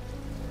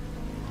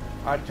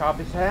 I'd chop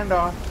his hand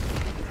off.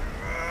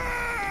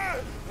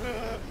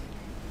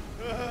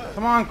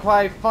 Come on,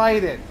 Clive,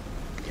 fight it.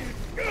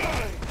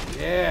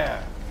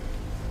 Yeah.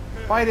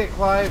 Fight it,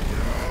 Clive.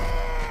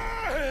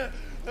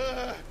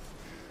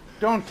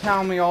 Don't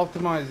tell me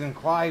Ultima is in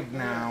Clive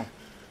now.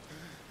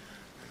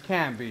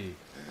 Can't be.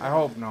 I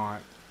hope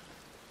not.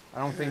 I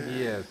don't think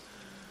he is.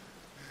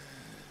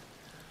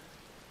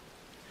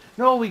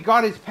 No, we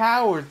got his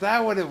powers.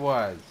 That's what it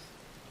was.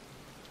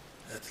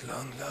 At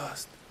long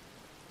last,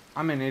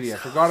 I'm an idiot.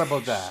 I forgot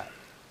about that.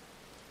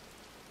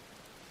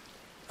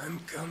 I'm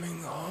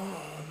coming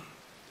home.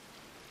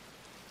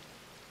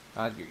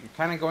 You're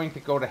kind of going to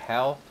go to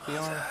hell, to be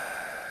honest.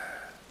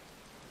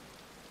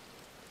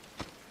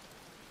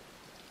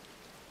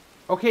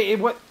 Okay,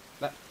 what?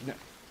 No.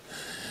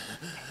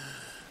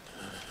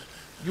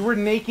 You were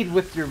naked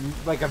with your,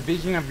 like, a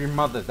vision of your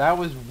mother. That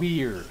was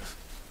weird.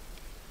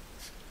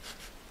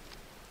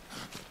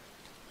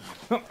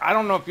 I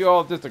don't know if you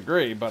all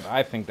disagree, but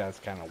I think that's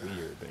kind of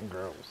weird and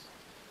gross.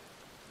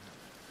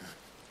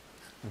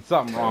 There's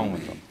something wrong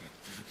with them.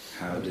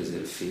 How does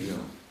it feel?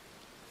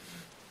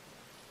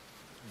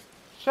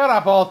 Shut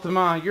up,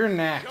 Ultima. You're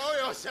next.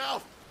 Show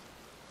yourself.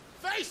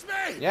 Face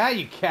me. Yeah,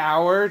 you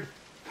coward.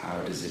 How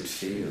does it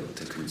feel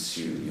to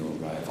consume your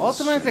rival's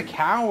Ultima's a strength?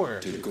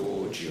 coward. To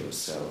gorge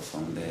yourself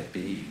on their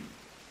beam?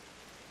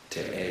 To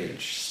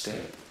edge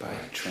step by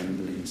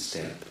trembling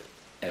step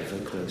ever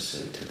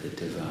closer to the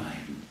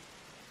divine?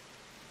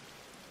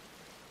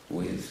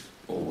 With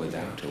or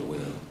without a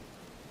will,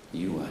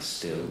 you are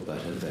still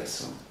but a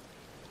vessel.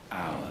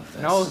 Our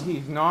vessel. No,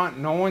 he's not.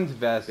 No one's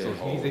vessel.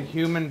 He's a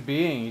human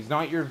being. He's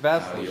not your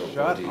vessel. How your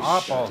Shut body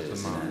up,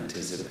 shudders Ultima. in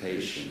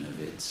anticipation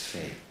of its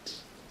fate.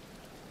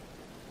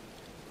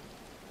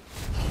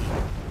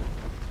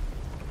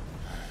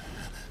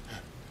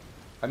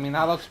 I mean,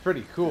 that looks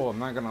pretty cool, I'm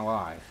not gonna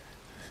lie.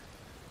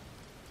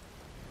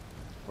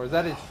 Or is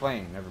that his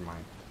flame? Never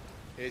mind.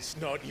 It's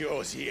not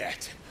yours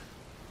yet.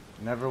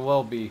 Never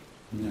will be.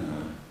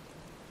 No.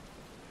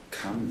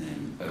 Come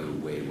then, O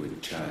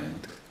wayward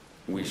child.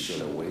 We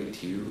shall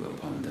await you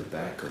upon the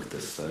back of the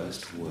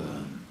first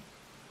worm.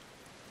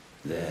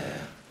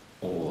 There,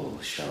 all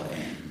shall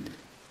end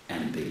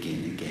and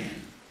begin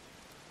again.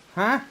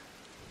 Huh?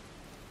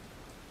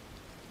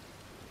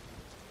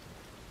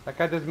 That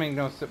guy doesn't make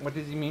no sense. What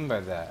does he mean by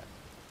that?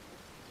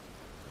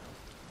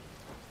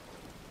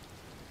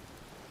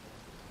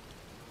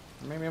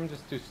 Maybe I'm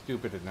just too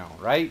stupid to know,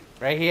 right?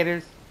 Right,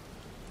 haters?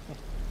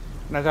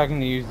 I'm not talking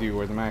to you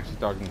viewers, I'm actually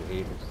talking to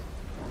haters.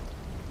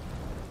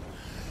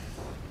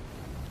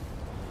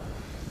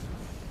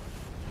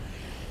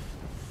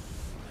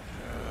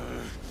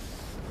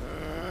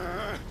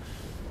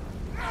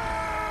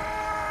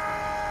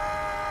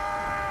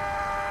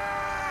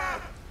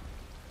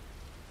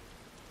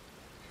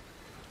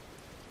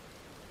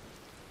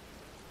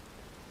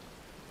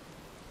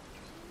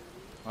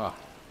 Oh.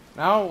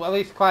 Now, at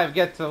least Clive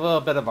gets a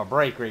little bit of a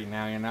break right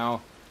now, you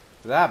know?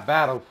 That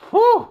battle,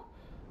 whew!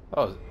 That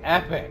was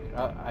epic.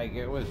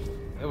 It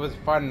was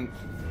fun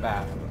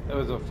battle. It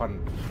was a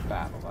fun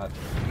battle. That's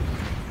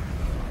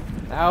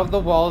it. Now the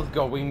wall's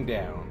going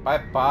down.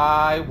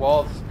 Bye-bye,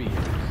 wall spears.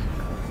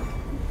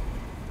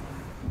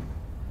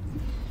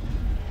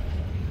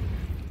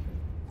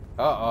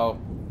 Uh-oh.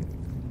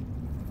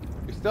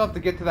 We still have to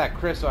get to that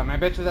crystal, and I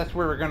bet you that's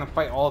where we're gonna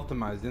fight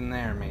Ultima, is in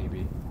there,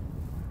 maybe.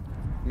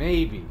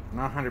 Maybe. I'm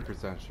not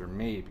 100% sure.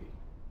 Maybe.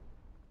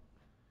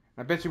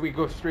 I bet you we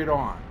go straight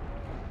on.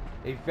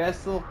 A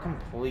vessel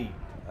complete.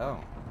 Oh.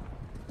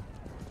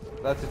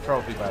 That's a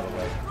trophy, by the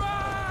way.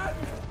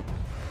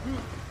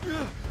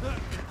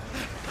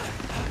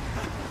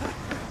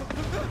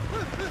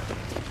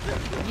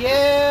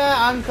 Yeah,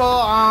 Uncle,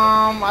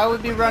 I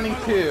would be running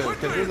too,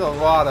 because there's a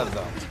lot of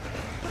them.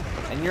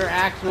 And your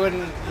axe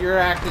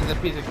is a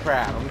piece of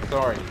crap, I'm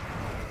sorry.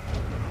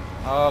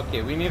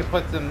 Okay, we need to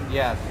put some,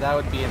 yes, that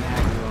would be an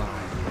excellent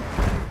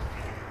idea.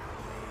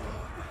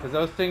 Because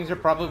those things are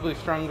probably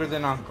stronger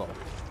than Uncle.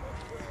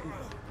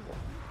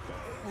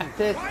 Why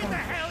the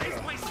hell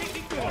is my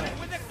city falling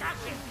with a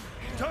gushing?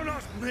 Don't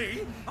ask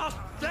me, ask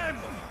them!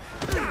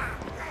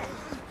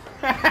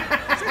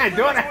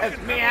 Don't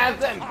ask me, ask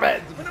them,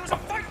 but... And there was a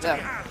fight to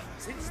be had,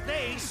 since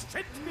they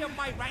stripped me of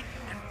my rank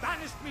and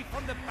banished me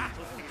from the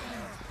battlefield.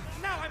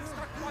 Now I'm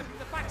stuck wiping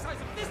the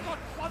backsides of this lot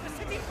while the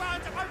city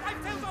burns and my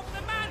wife tells off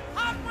the man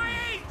half my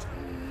age!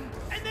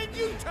 And then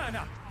you turn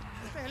up!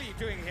 What the hell are you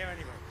doing here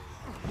anyway?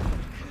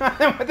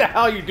 What the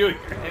hell are you doing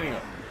here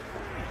anyway?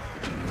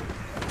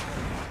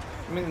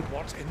 I mean,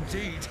 what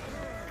indeed?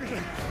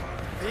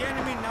 The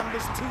enemy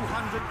numbers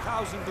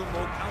 200,000 or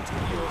more,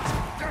 counting yours.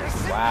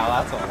 Wow,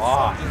 that's a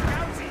lot.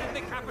 Garrison in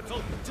the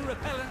capital to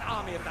repel an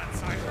army of that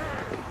size.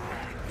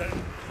 Then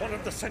one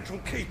of the central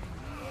keep,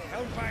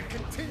 held by a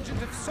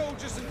contingent of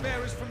soldiers and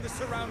bearers from the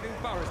surrounding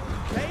boroughs.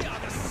 They are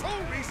the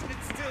sole reason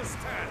it still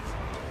stands.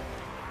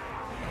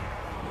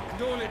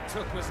 And all it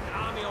took was an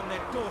army on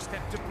their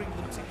doorstep to bring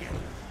them together.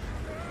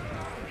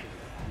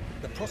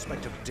 The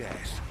prospect of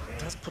death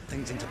does put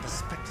things into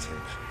perspective.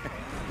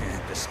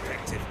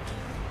 Perspective.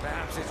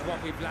 Perhaps it's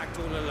what we've lacked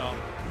all along.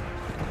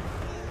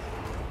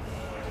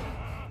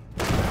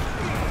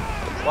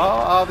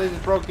 Well, they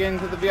just broke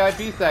into the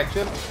VIP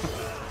section.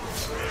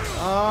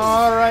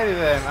 Alrighty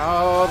then.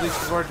 Oh, these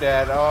people are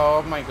dead.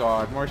 Oh my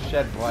god, more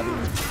shed blood.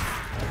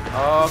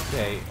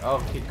 Okay,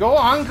 okay. Go,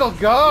 Uncle,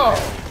 go!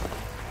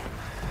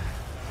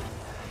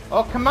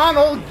 Oh, come on,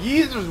 old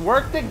geezers,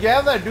 work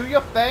together. Do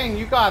your thing.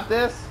 You got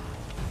this.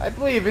 I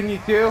believe in you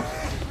two.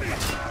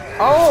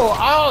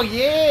 Oh,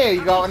 yeah,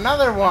 you got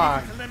another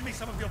one. Lend me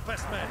some of your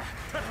best men,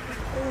 preferably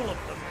all of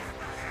them.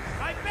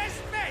 My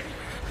best men?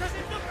 Does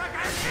it look like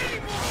I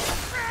need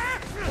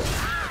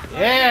more?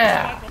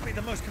 Yeah. That will be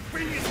the most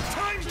convenient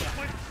time that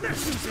my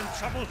nephew's in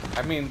trouble.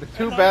 I mean, the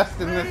two best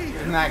in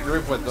that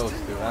group was those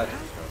two. That's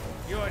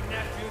Your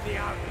nephew, the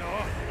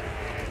outlaw.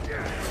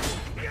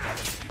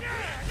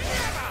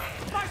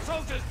 My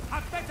soldiers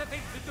have better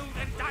things to do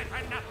than die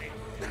for nothing.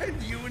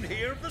 And you and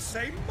he are of the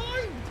same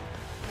mind.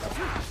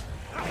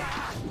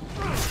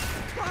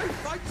 Clive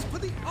fights for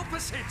the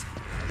opposite.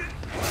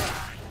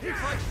 He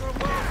fights for a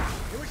world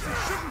in which they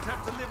shouldn't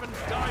have to live and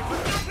die for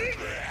nothing.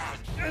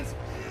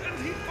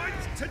 And he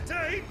fights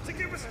today to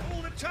give us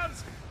all a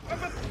chance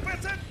of a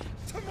better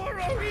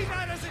tomorrow. Be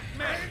that as it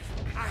may,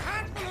 a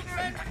handful of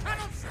men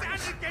cannot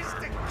stand against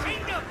a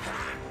kingdom.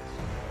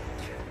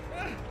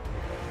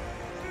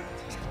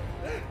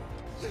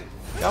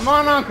 Come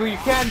on, Uncle, you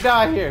can't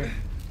die here.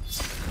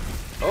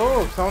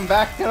 Oh, someone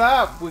backed it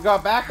up. We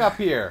got backup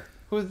here.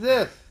 Who's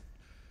this?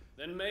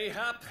 Then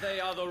mayhap they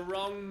are the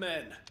wrong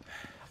men.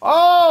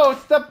 Oh,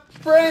 it's the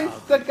prince,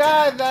 the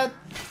guy, that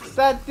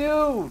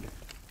dude.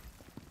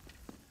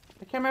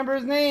 I can't remember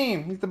his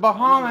name. He's the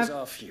Bahamas. Honor is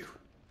our few,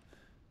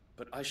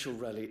 but I shall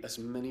rally as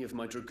many of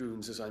my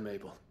dragoons as I'm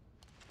able.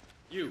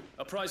 You,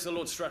 apprise the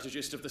Lord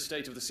Strategist of the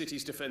state of the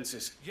city's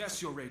defenses.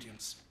 Yes, Your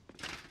Radiance.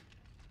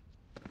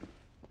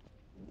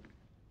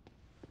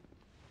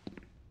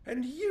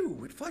 And you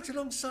would fight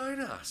alongside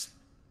us?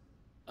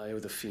 I owe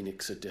the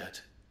Phoenix a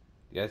debt.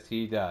 Yes,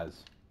 he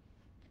does.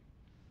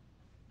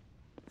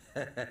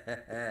 Does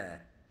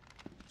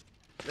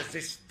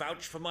this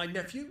vouch for my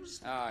nephews?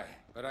 Aye,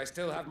 but I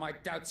still have my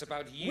doubts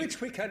about you. Which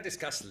we can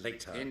discuss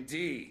later.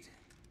 Indeed.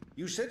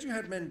 You said you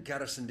had men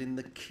garrisoned in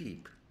the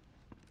keep.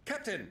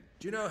 Captain,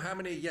 do you know how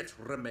many yet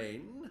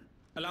remain?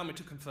 Allow me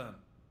to confirm.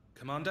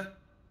 Commander?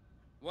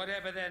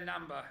 Whatever their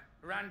number,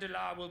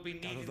 Randalar will be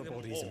needing Gather the them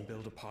bodies all. and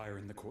build a pyre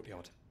in the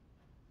courtyard.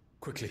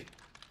 Quickly.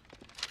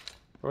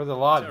 There was a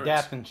lot of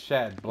Terrence.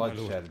 death and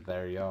bloodshed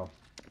there, yo.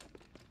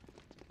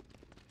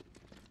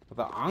 But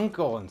the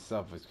uncle and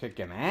stuff was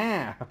kicking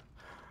ass.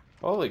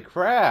 Holy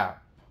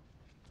crap.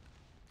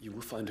 You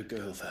will find a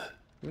girl there.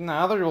 Even the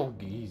other old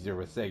geezer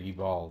with saggy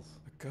balls.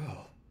 A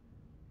girl.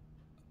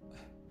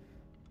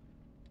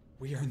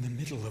 We are in the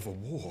middle of a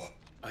war.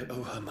 I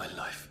owe her my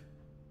life,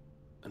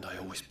 and I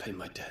always pay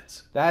my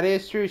debts. That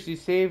is true, she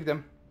saved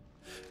him.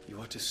 You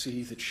are to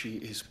see that she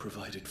is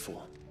provided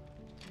for,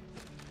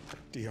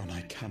 Dion,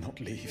 I cannot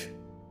leave.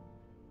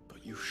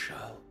 but you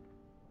shall.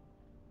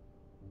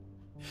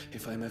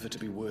 If I am ever to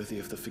be worthy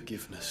of the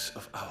forgiveness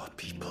of our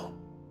people,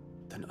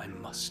 then I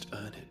must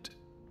earn it.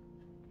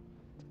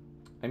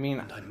 I mean,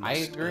 And I I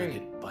must earn agree.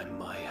 it by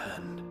my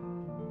hand,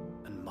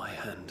 and my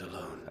hand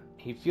alone.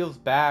 He feels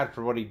bad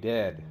for what he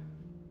did.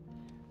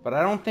 But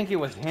I don't think it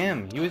was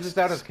him. He was just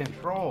out of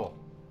control.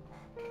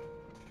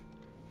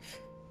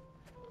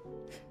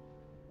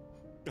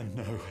 And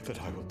know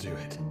that I will do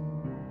it.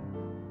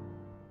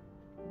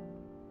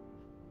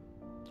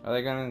 Are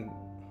they gonna...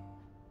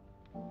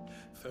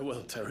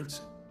 Farewell,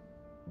 Terence.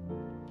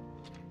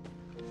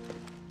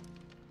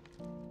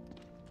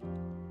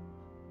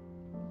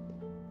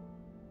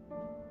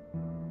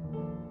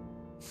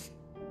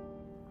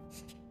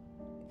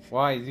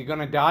 Why? Is he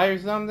gonna die or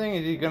something?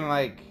 Is he gonna,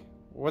 like...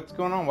 What's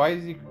going on? Why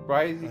is he...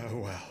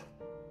 Oh, well.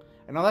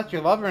 I know that's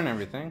your lover and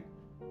everything.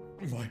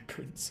 My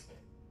prince.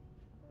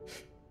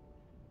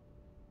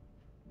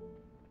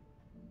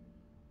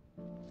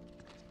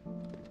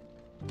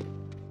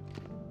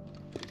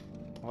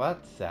 Well,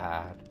 that's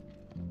sad.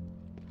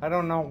 I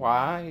don't know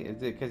why.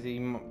 Is it because he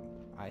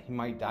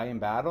might die in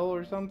battle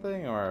or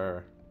something?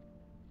 Or...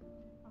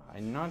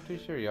 I'm not too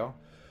sure, yo.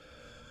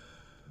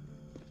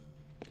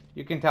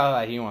 You can tell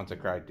that he wants to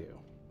cry too.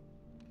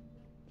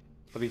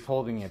 But he's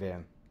holding it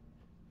in.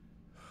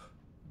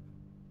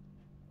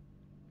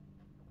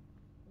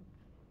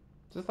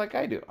 Just like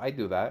I do. I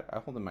do that. I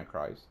hold in my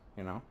cries,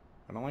 you know?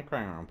 I don't like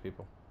crying around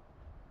people.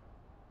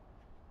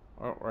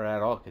 Or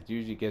at all, because it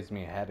usually gives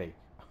me a headache.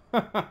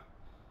 But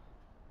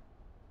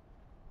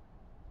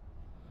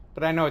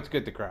I know it's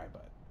good to cry,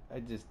 but I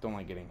just don't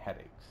like getting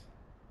headaches.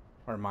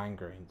 Or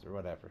migraines, or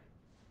whatever.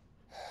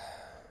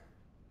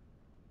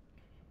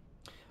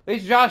 At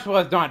least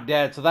Joshua's not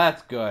dead, so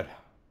that's good.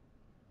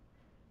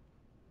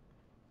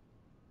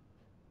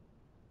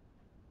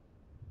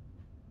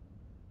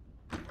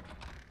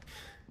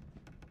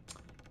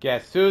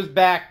 Guess who's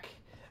back?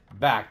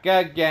 Back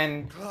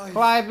again.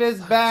 Clive is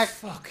back.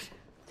 Fuck.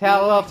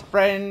 Tell a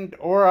friend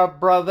or a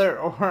brother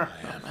or...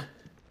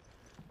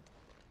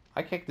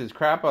 I kicked his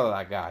crap out of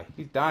that guy.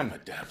 He's done. I'm a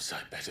damn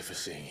sight better for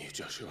seeing you,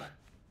 Joshua.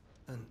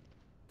 And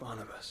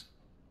Barnabas.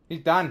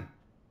 He's done.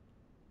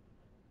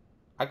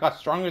 I got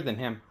stronger than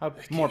him. I'm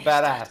more king is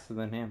badass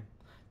than him.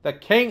 The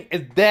king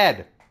is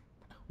dead.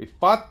 We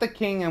fought the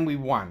king and we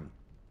won.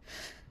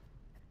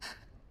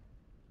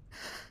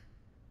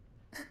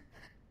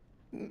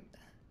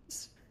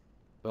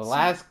 The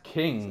last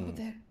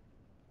king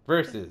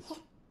versus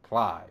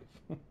Clive.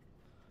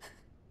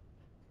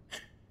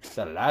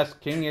 The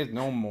last king is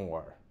no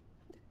more.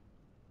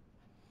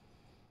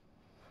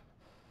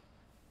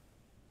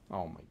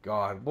 Oh my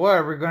god. What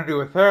are we going to do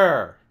with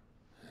her?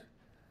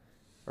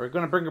 Are we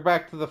going to bring her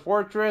back to the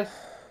fortress?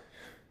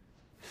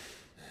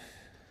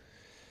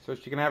 So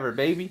she can have her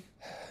baby?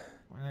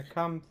 When it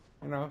comes,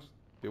 you know,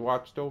 be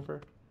watched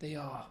over. They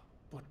are,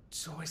 but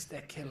so is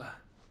their killer.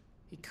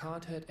 He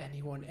can't hurt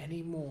anyone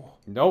anymore.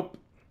 Nope.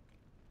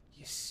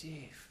 You're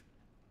safe.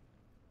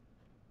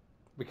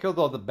 We killed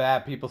all the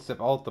bad people except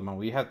Ultima.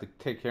 We have to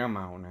take him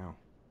out now.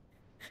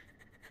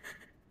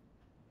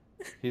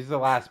 He's the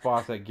last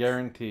boss, I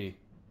guarantee.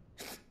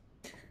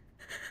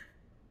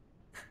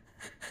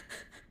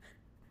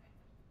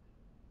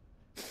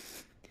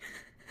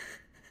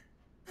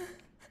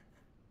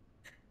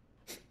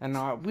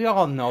 And we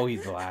all know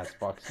he's the last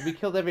boss. We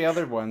killed every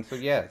other one, so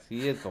yes,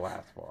 he is the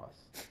last boss.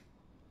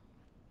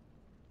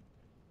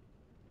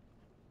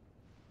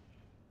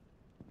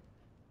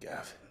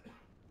 Gav,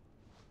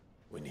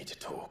 we need to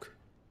talk.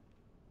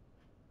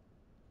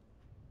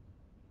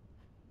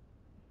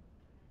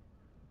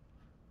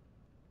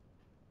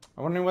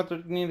 I wonder what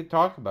they need to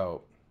talk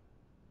about.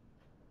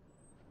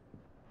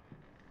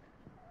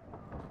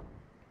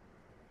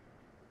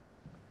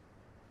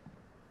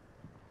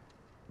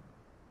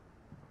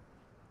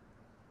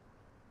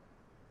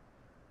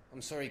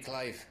 I'm sorry,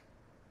 Clive.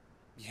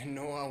 You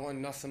know I want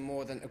nothing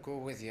more than to go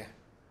with you.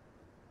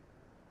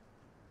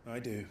 I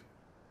do.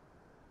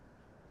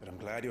 But I'm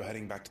glad you're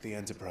heading back to the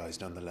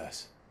Enterprise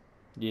nonetheless.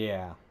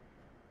 Yeah.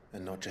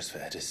 And not just for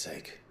Edda's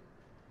sake.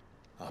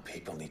 Our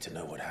people need to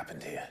know what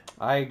happened here.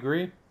 I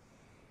agree.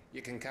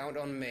 You can count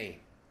on me.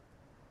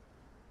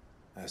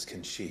 As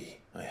can she,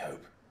 I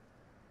hope.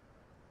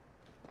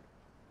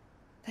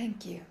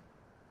 Thank you,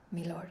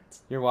 my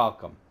lords. You're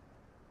welcome.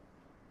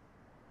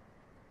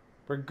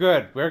 We're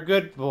good. We're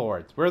good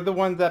lords. We're the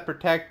ones that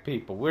protect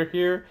people. We're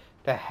here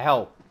to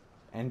help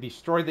and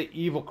destroy the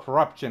evil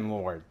corruption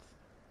lords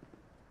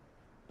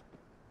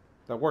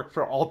that work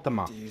for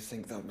Ultima. Do you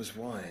think that was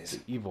wise?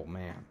 The evil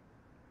man.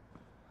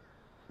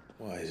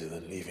 Wiser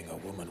than leaving a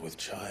woman with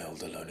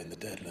child alone in the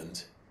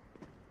Deadlands.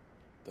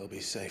 They'll be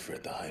safer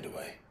at the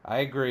hideaway. I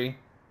agree.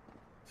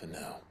 For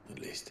now, at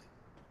least.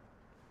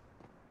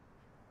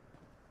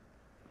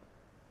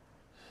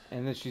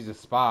 And then she's a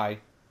spy.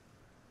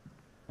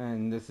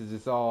 And this is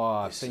just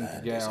all This thing to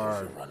land get is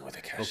our overrun with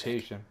Akashic.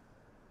 location.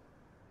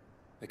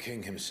 The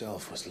king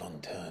himself was long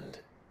turned,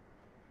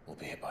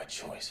 albeit by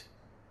choice,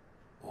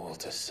 all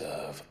to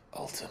serve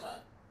Ultima.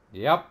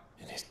 Yep.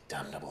 In his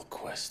damnable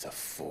quest to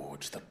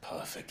forge the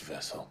perfect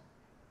vessel.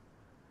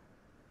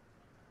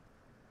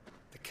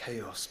 The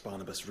chaos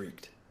Barnabas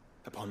wreaked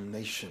upon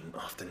nation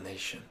after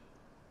nation.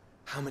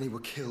 How many were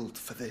killed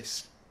for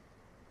this?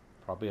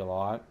 Probably a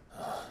lot.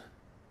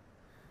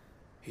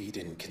 He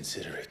didn't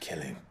consider it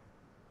killing.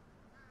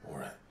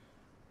 Or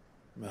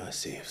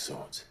Mercy of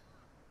sorts.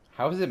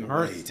 How is it A way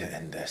mercy? to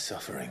end their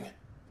suffering.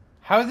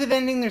 How is it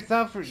ending their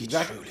suffering? He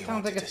That truly sounds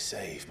wanted like a... to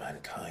save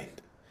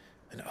mankind,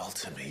 and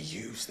ultimately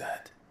use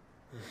that.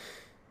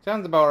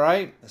 Sounds about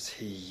right. As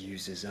he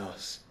uses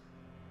us.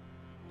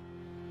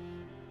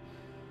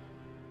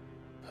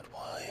 But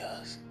why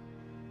us?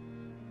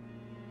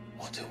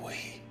 What are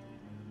we?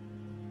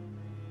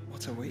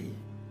 What are we?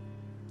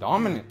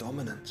 Dominant.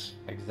 Dominance.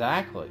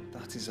 Exactly.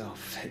 That is our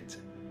fate.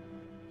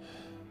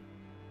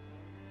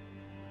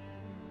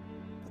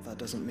 But that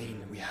doesn't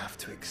mean we have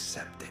to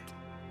accept it,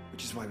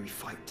 which is why we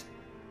fight.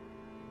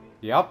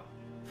 Yep.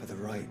 For the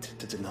right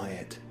to deny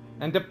it.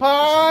 And to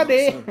party!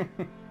 Is that not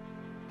so?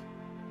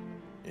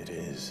 It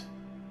is.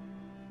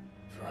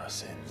 For our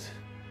sins.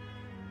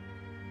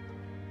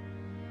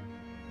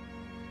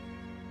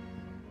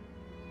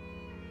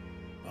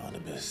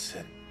 Barnabas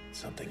said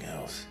something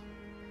else.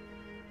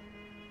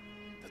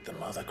 That the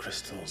mother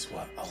crystals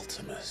were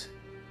Ultimas.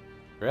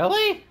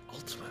 Really?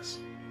 Ultimas?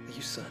 Are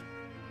you certain?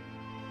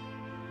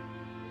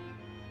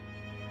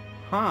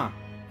 Huh.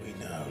 We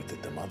know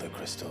that the mother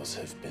crystals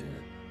have been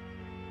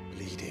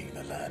leading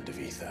the land of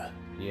Ether.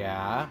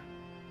 Yeah. We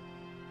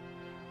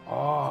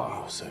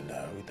Oh. also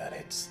know that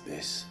it's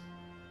this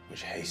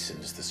which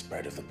hastens the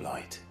spread of the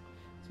Blight.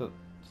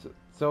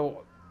 So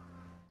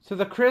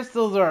the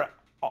crystals are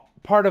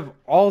part of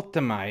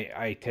Ultima,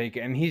 I take it,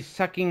 and he's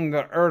sucking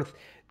the earth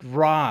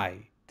dry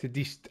to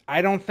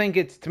I don't think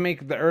it's to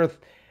make the earth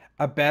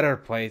a better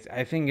place.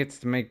 I think it's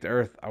to make the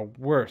earth a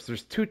worse.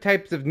 There's two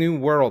types of new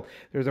world.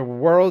 There's a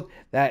world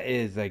that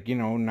is like, you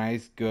know,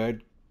 nice,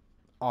 good,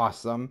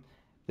 awesome.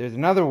 There's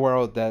another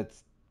world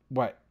that's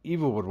what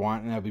evil would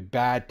want, and that'll be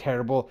bad,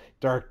 terrible,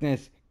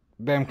 darkness,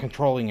 them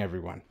controlling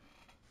everyone.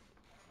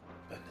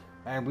 But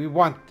And we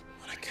want...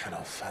 what I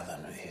cannot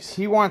fathom is...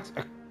 He wants...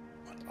 what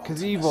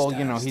Because Ultima evil, you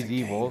know, stands he's to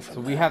gain evil. from So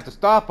we that. have to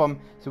stop him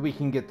so we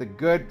can get the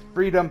good,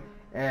 freedom,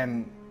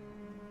 and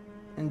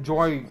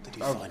enjoy What did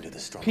he a find at the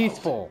stronghold?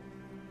 peaceful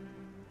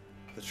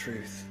The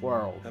truth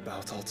world.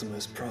 about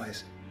Ultima's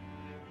prize.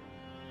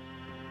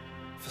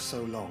 For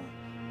so long,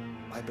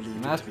 I believed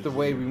And it that's to be the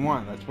way you. we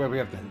want. That's why we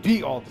have to And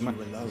beat Ultima.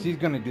 you alone. 'Cause he's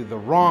going to do the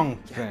wrong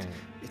Yet, thing.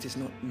 it is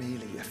not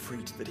merely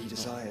Ifrit that he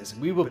desires.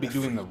 We will but be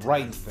doing the Ifrit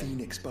right and thing.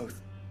 Phoenix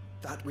both.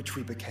 That which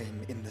we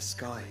became in the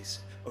skies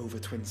over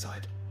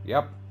Twinside.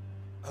 Yep.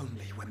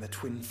 Only when the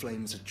twin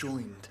flames are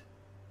joined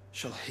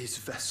shall his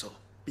vessel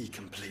be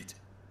complete.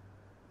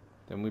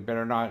 Then we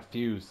better not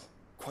fuse.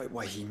 Quite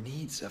why he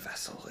needs a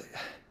vessel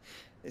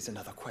is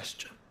another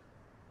question.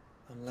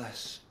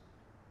 Unless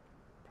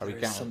Probably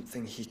there is can't.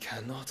 something he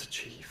cannot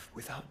achieve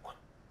without one.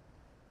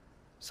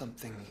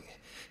 Something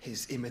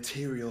his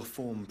immaterial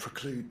form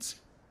precludes.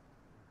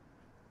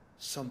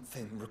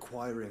 Something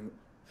requiring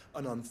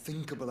an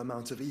unthinkable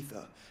amount of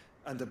ether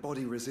and a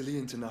body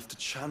resilient enough to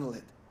channel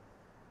it.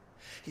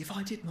 If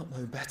I did not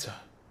know better,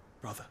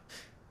 brother,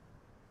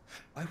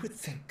 I would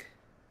think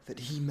that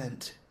he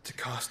meant to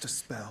cast a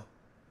spell.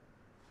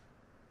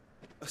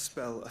 A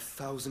spell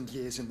 1,000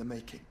 years in the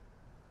making.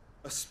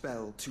 A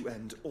spell to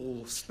end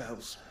all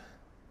spells.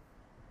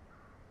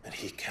 And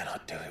he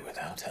cannot do it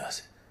without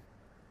us.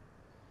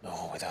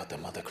 Nor without the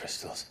mother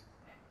crystals.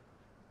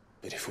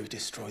 But if we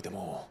destroy them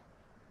all,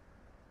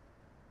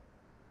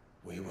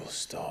 we will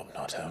stop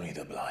not only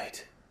the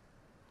Blight,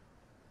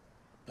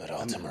 but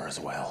Ultima as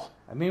well.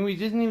 I mean, we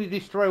just need to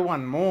destroy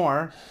one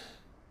more.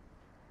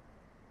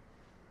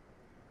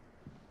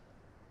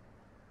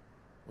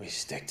 We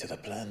stick to the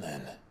plan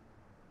then.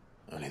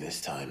 Only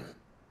this time,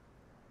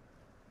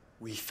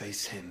 We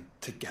face him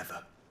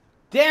together.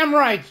 Damn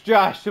right,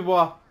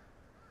 Joshua.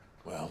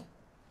 well,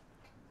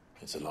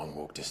 it's a long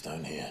walk to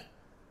Stone here.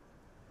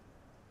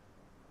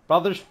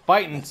 Brothers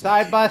fighting Let's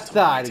side keep by it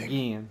side fighting.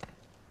 again.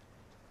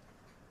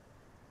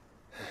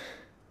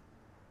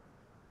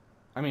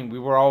 I mean, we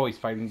were always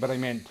fighting, but I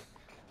meant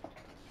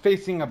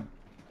facing a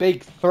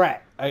big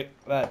threat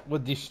that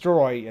would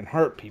destroy and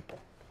hurt people.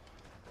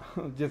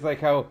 Just like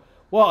how,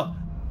 well,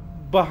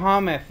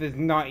 Bahamut is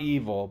not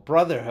evil.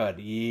 Brotherhood,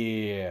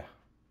 yeah.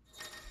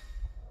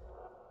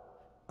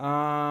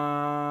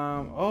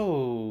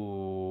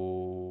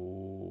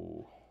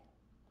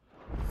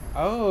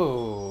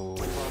 Oh.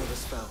 When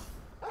Barnabas fell,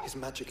 his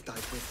magic died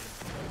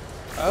with him.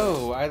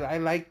 Oh, I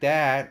like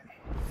that.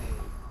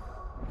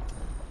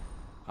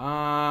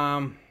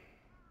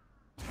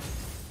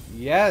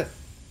 Yes.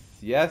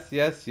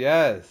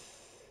 Yes.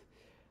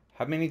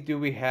 How many do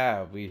we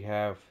have? We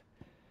have...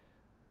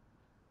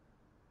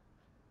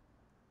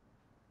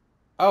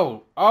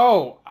 Oh!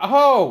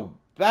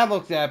 That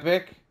looks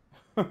epic.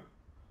 I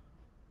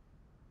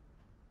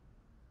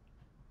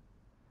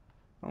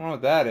don't know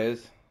what that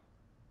is.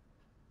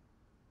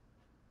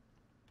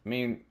 I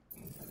mean,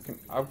 I can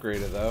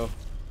upgrade it though.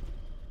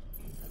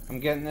 I'm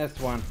getting this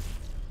one.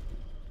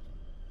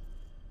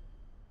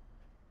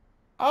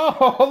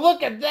 Oh,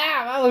 look at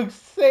that! That looks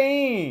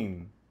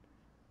insane!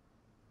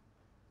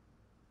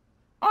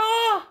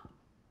 Ah!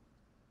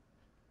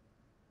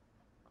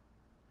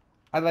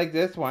 I like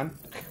this one.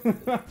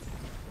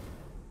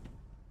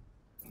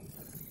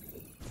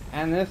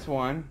 And this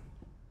one.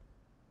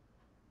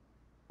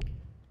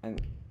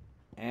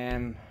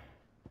 And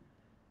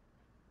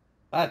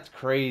that's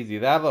crazy.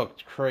 That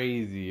looked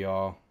crazy,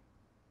 y'all.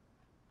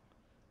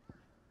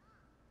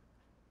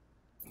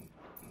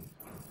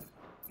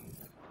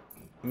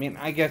 I mean,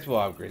 I guess we'll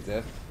upgrade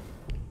this.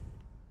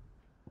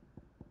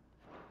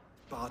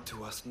 Barred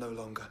to us no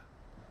longer.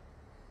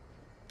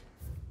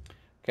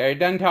 Okay,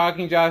 done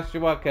talking,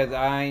 Joshua, because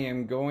I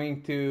am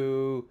going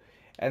to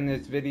end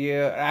this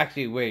video.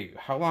 Actually, wait,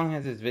 how long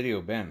has this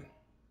video been?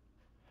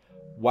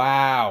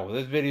 Wow,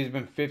 this video's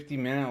been 50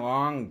 minutes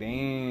long?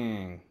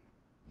 Dang.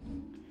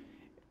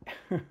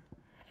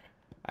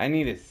 I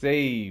need a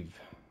save.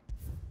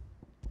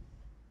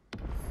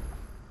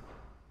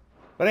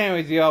 But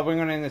anyways, y'all, we're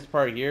going to end this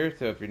part here.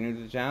 So if you're new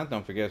to the channel,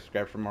 don't forget to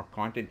subscribe for more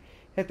content.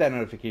 Hit that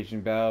notification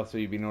bell so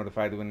you'll be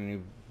notified when a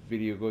new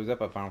video goes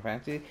up at Final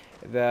Fantasy.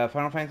 The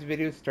Final Fantasy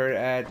videos start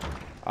at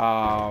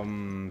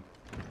my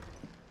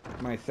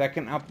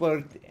second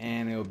upload,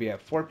 and it will be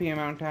at 4 p.m.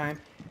 Mountain Time,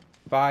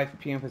 5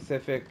 p.m.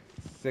 Pacific,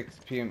 6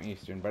 p.m.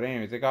 Eastern. But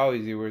anyways, like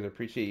always, viewers, I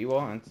appreciate you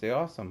all, and stay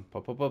awesome.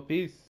 Peace.